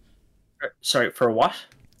else. Sorry, for what?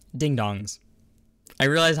 Ding dongs. I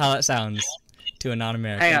realize how that sounds to a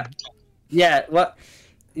non-American. Hang on. Yeah, what?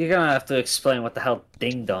 You're gonna have to explain what the hell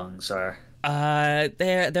ding dongs are.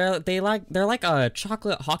 They're like a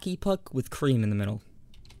chocolate hockey puck with cream in the middle.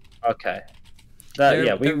 Okay.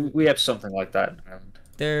 We have something like that.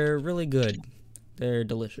 They're really good. They're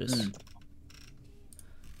delicious.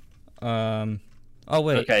 Oh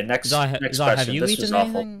wait. Okay. Next question. Have you eaten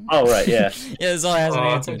anything? Oh right, yeah. Yeah, Zol hasn't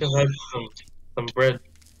answered. I think I had some bread.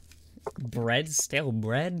 Bread? Stale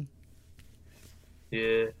bread?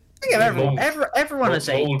 Yeah. Everyone has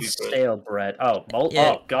eaten stale bread. Oh,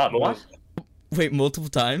 yeah. Oh God, what? Wait, multiple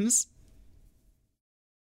times?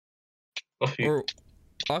 Okay.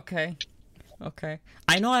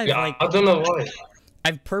 I know I don't know why.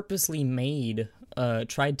 I've purposely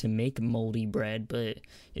tried to make moldy bread, but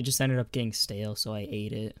it just ended up getting stale, so I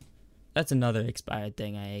ate it. That's another expired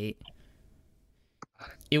thing I ate.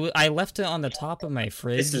 I left it on the top of my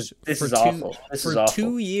fridge for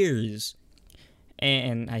 2 years,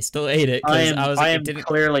 and I still ate it. I am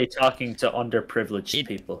clearly talking to underprivileged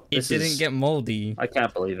people. It didn't get moldy. I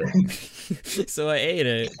can't believe it. So I ate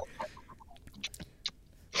it.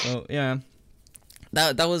 Oh yeah,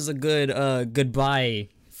 that was a good goodbye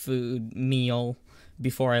food meal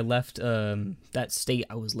before I left that state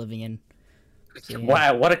I was living in. So, yeah.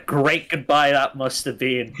 Wow, what a great goodbye that must have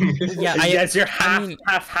been. Yeah, as you're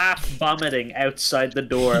half vomiting outside the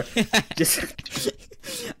door.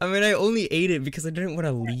 I mean, I only ate it because I didn't want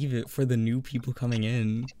to leave it for the new people coming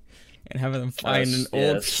in and having them find an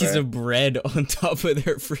old piece of bread on top of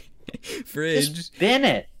their fridge. Just bin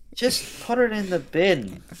it. Just put it in the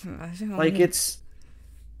bin. I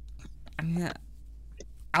mean,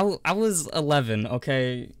 I was 11,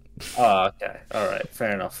 okay? Oh, okay. All right.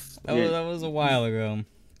 Fair enough. That was a while ago.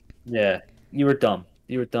 Yeah, you were dumb.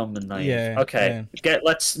 You were dumb and naive. Yeah. Okay,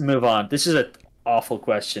 let's move on. This is an awful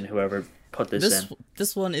question. Whoever put this in.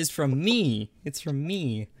 This one is from me. It's from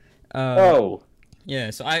me. Oh.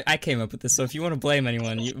 Yeah. So I came up with this. So if you want to blame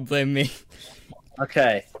anyone, you blame me.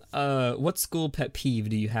 Okay. What school pet peeve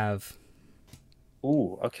do you have?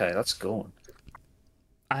 Ooh. Okay, that's a good one.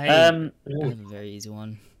 I have a very easy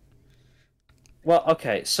one. Well,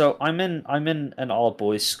 okay. So I'm in an all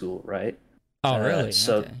boys school, right? Oh, really?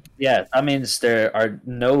 So Okay. yeah, that means there are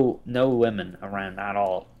no women around at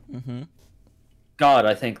all. Mm-hmm. God,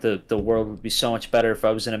 I think the world would be so much better if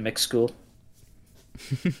I was in a mixed school.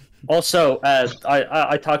 Also,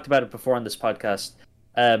 I talked about it before on this podcast.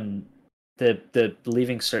 The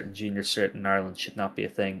leaving certain junior cert in Ireland should not be a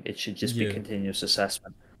thing. It should just be continuous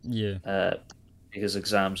assessment. Yeah. Because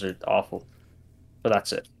exams are awful. But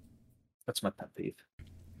that's it. That's my pet peeve.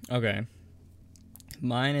 Okay.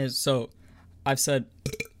 Mine is so. I've said,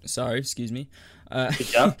 sorry, excuse me. Good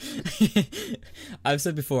job. I've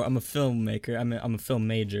said before, I'm a filmmaker. I'm a film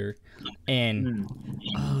major, and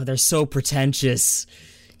they're so pretentious.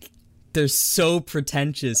 They're so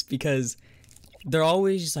pretentious because they're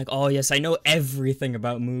always just like, oh yes, I know everything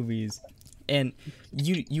about movies, and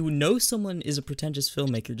you know someone is a pretentious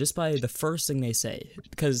filmmaker just by the first thing they say.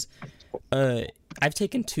 Because I've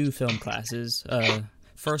taken 2 film classes.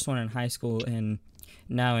 First one in high school and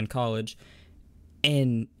now in college.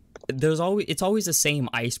 And it's always the same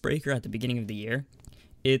icebreaker at the beginning of the year.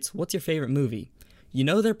 It's, what's your favorite movie? You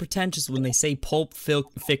know they're pretentious when they say Pulp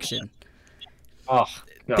Fiction. Oh,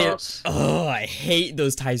 gosh. Oh, I hate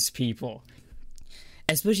those types of people.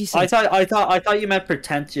 Especially since I thought you meant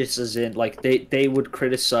pretentious as in like they would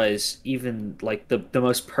criticize even like the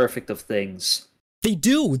most perfect of things. They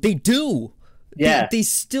do. Yeah. They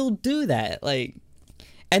still do that. Like,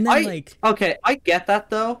 and then okay, I get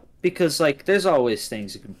that though. Because, like, there's always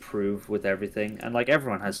things you can prove with everything, and, like,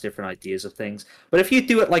 everyone has different ideas of things. But if you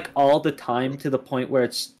do it, like, all the time to the point where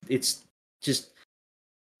it's just,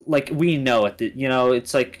 like, we know it, you know,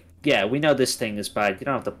 it's like, yeah, we know this thing is bad. You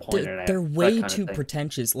don't have to point it out. They're way too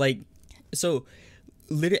pretentious. Like, so,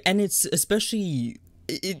 and it's especially,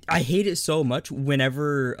 I hate it so much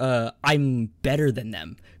whenever I'm better than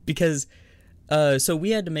them. Because, so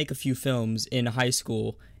we had to make a few films in high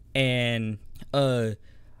school, and,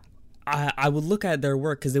 I would look at their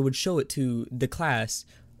work because they would show it to the class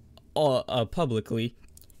publicly,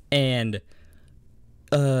 and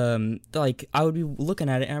like I would be looking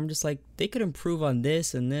at it and I'm just like, they could improve on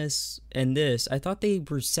this and this and this. I thought they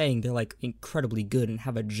were saying they're like incredibly good and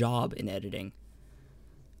have a job in editing.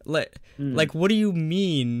 Like what do you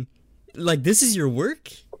mean? Like, this is your work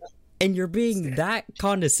and you're being that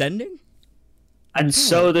condescending? And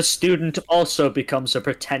so the student also becomes a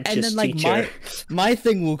pretentious teacher. And then, like, teacher. my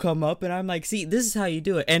thing will come up, and I'm like, see, this is how you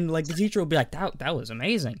do it. And, like, the teacher will be like, that was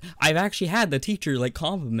amazing. I've actually had the teacher, like,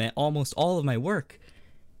 compliment almost all of my work.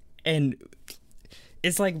 And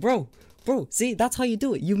it's like, bro, see, that's how you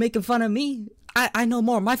do it. You making fun of me? I know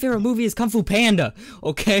more. My favorite movie is Kung Fu Panda,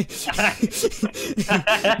 okay?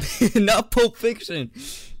 Not Pulp Fiction.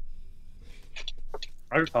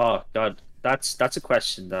 Oh, God. That's a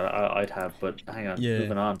question that I'd have, but hang on,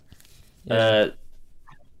 moving on.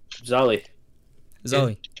 Zolly,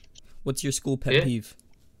 what's your school pet peeve?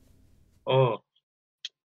 Oh,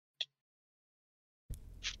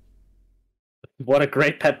 what a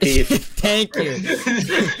great pet peeve! Thank you.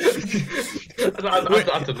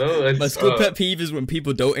 I don't know. My school pet peeve is when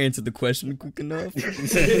people don't answer the question quick enough.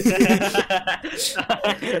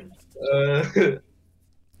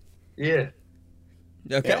 Yeah.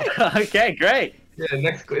 Okay. Okay, great. Yeah,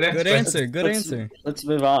 next good answer. Good answer. Let's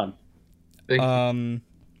move on.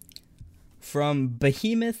 From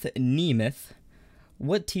Behemoth Nemeth,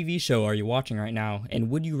 what TV show are you watching right now, and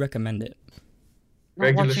would you recommend it?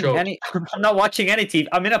 Regular show. I'm not watching any TV.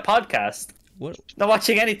 I'm in a podcast. What? Not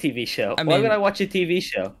watching any TV show. Why would I watch a TV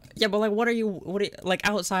show? Yeah, but like, what are you like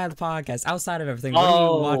outside of the podcast, outside of everything? What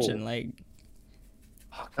are you watching? Like,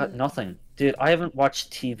 oh, God, nothing, dude. I haven't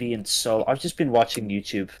watched TV in so. I've just been watching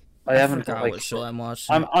YouTube. I haven't like. What show I'm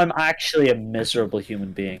watching? I'm actually a miserable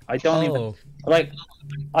human being. I don't even like.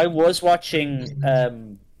 I was watching.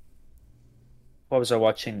 What was I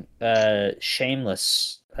watching?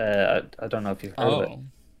 Shameless. I don't know if you've heard of it.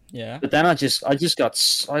 Yeah. But then I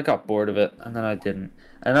got bored of it, and then I didn't.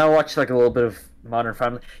 And I watched like a little bit of Modern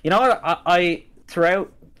Family. You know what? I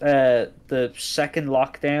throughout the second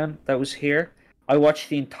lockdown that was here, I watched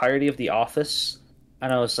the entirety of The Office,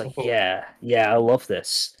 and I was like, yeah, I love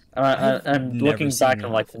this. And looking back,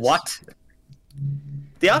 I'm like, what?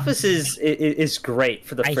 The Office is great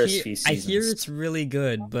for the first few I seasons. hear it's really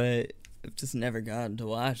good, but I've just never gotten to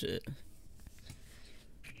watch it.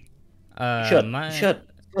 You should.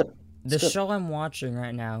 The show I'm watching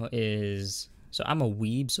right now is, so I'm a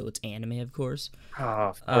weeb, so it's anime, of course. Oh,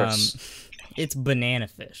 of course. It's Banana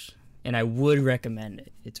Fish, and I would recommend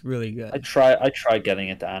it. It's really good. I tried getting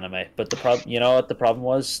into anime, but the problem, you know what the problem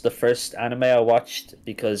was? The first anime I watched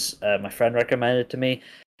because my friend recommended it to me.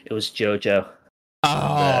 It was JoJo.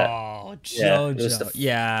 Oh, JoJo.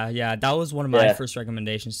 Yeah, Yeah, that was one of my first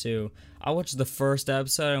recommendations too. I watched the first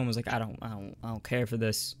episode and was like, I don't care for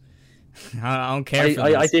this. I don't care for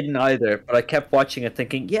this. I didn't either, but I kept watching it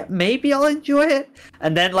thinking, yeah, maybe I'll enjoy it.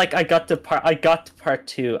 And then like I got to part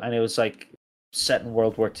 2 and it was like set in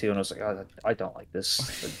World War II and I was like, oh, I don't like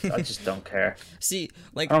this. I just don't care. See,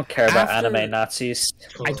 like I don't care about anime Nazis.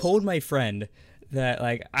 I told my friend that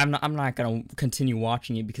like I'm not gonna continue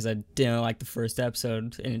watching it because I didn't like the first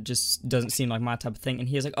episode and it just doesn't seem like my type of thing. And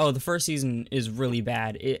he was like, "Oh, the first season is really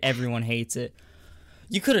bad. Everyone hates it."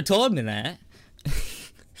 You could have told me that.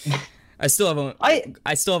 I still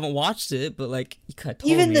haven't watched it, but like you could have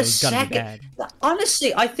told me it was gonna be bad.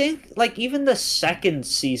 Honestly, I think like even the second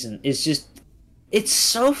season is just it's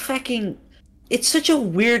such a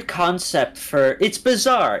weird concept for it's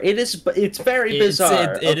bizarre. It's very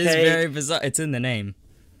bizarre. It is very bizarre. It's in the name.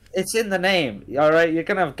 It's in the name. All right, you're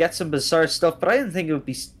gonna get some bizarre stuff, but I didn't think it would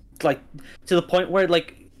be like to the point where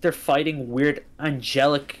like they're fighting weird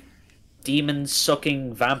angelic demon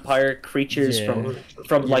sucking vampire creatures from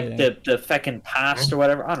like the fucking past or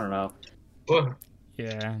whatever. I don't know.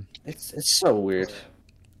 Yeah. It's so weird.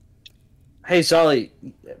 Hey Zolly,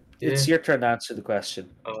 it's your turn to answer the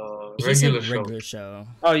question. Regular show.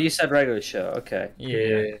 Oh, you said regular show. Okay.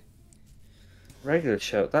 Yeah. Regular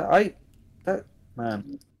show.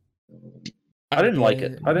 Man. I didn't like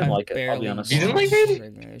it. I'll be honest. You didn't like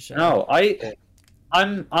it? No,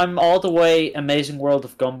 I'm all the way Amazing World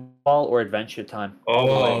of Gumball or Adventure Time.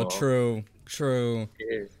 Oh, true.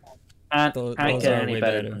 Can't get any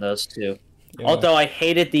better than those two. Yeah. Although I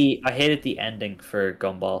hated the ending for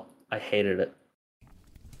Gumball. I hated it.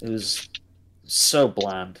 It was so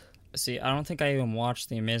bland. See, I don't think I even watched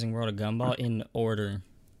The Amazing World of Gumball in order.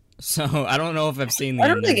 So, I don't know if I've seen the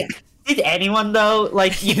ending. Did anyone, though?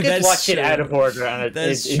 Like, you could watch it out of order and it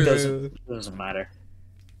doesn't matter.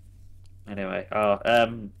 Anyway,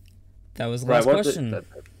 that was the last question.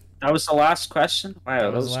 That was the last question?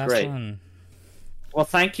 Wow, that was great. One. Well,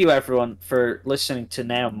 thank you, everyone, for listening to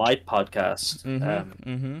now my podcast.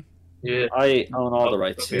 Yeah, I own all the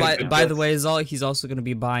rights to it. By the way, he's also going to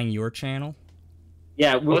be buying your channel.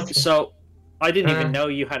 Yeah, so I didn't even know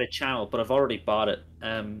you had a channel, but I've already bought it.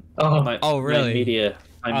 Really?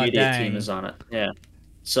 My media team is on it. Yeah.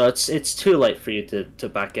 So it's too late for you to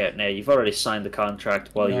back out now. You've already signed the contract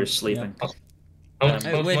while you're sleeping.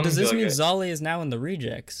 Wait, does this mean Zolly is now in the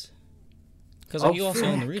rejects? Because you also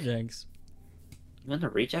own the rejects. I'm in the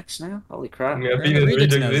rejects now? Holy crap! Yeah, I've been in the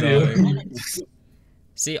rejects video.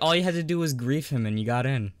 See, all you had to do was grief him, and you got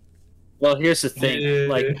in. Well, here's the thing.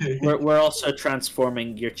 Like, we're also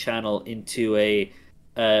transforming your channel into a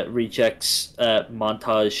rejects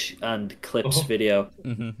montage and clips video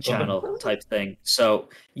channel type thing. So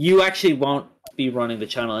you actually won't be running the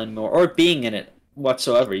channel anymore or being in it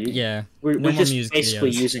whatsoever. We're just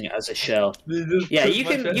basically using it as a shell. Yeah, you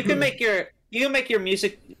can make your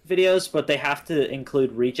music videos, but they have to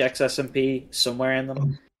include RejectsSMP somewhere in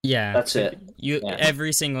them. Yeah, that's it.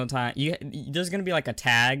 Every single time there's gonna be like a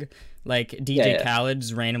tag, like DJ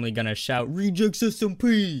Khaled's randomly gonna shout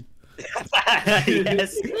RejectsSMP.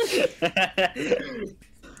 Yes.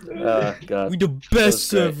 Oh god. We the best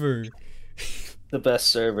server. The best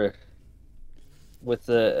server. With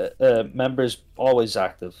the members always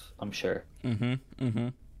active, I'm sure.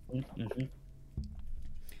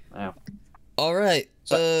 Wow. All right.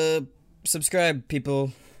 So, subscribe,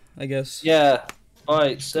 people. I guess. Yeah. All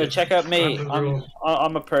right. So check out me.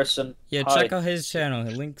 I'm a person. Yeah. Hi. Check out his channel.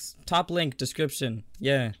 Links. Top link description.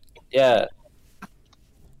 Yeah. Yeah.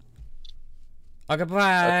 Okay.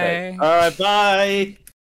 Bye. Okay. All right. Bye.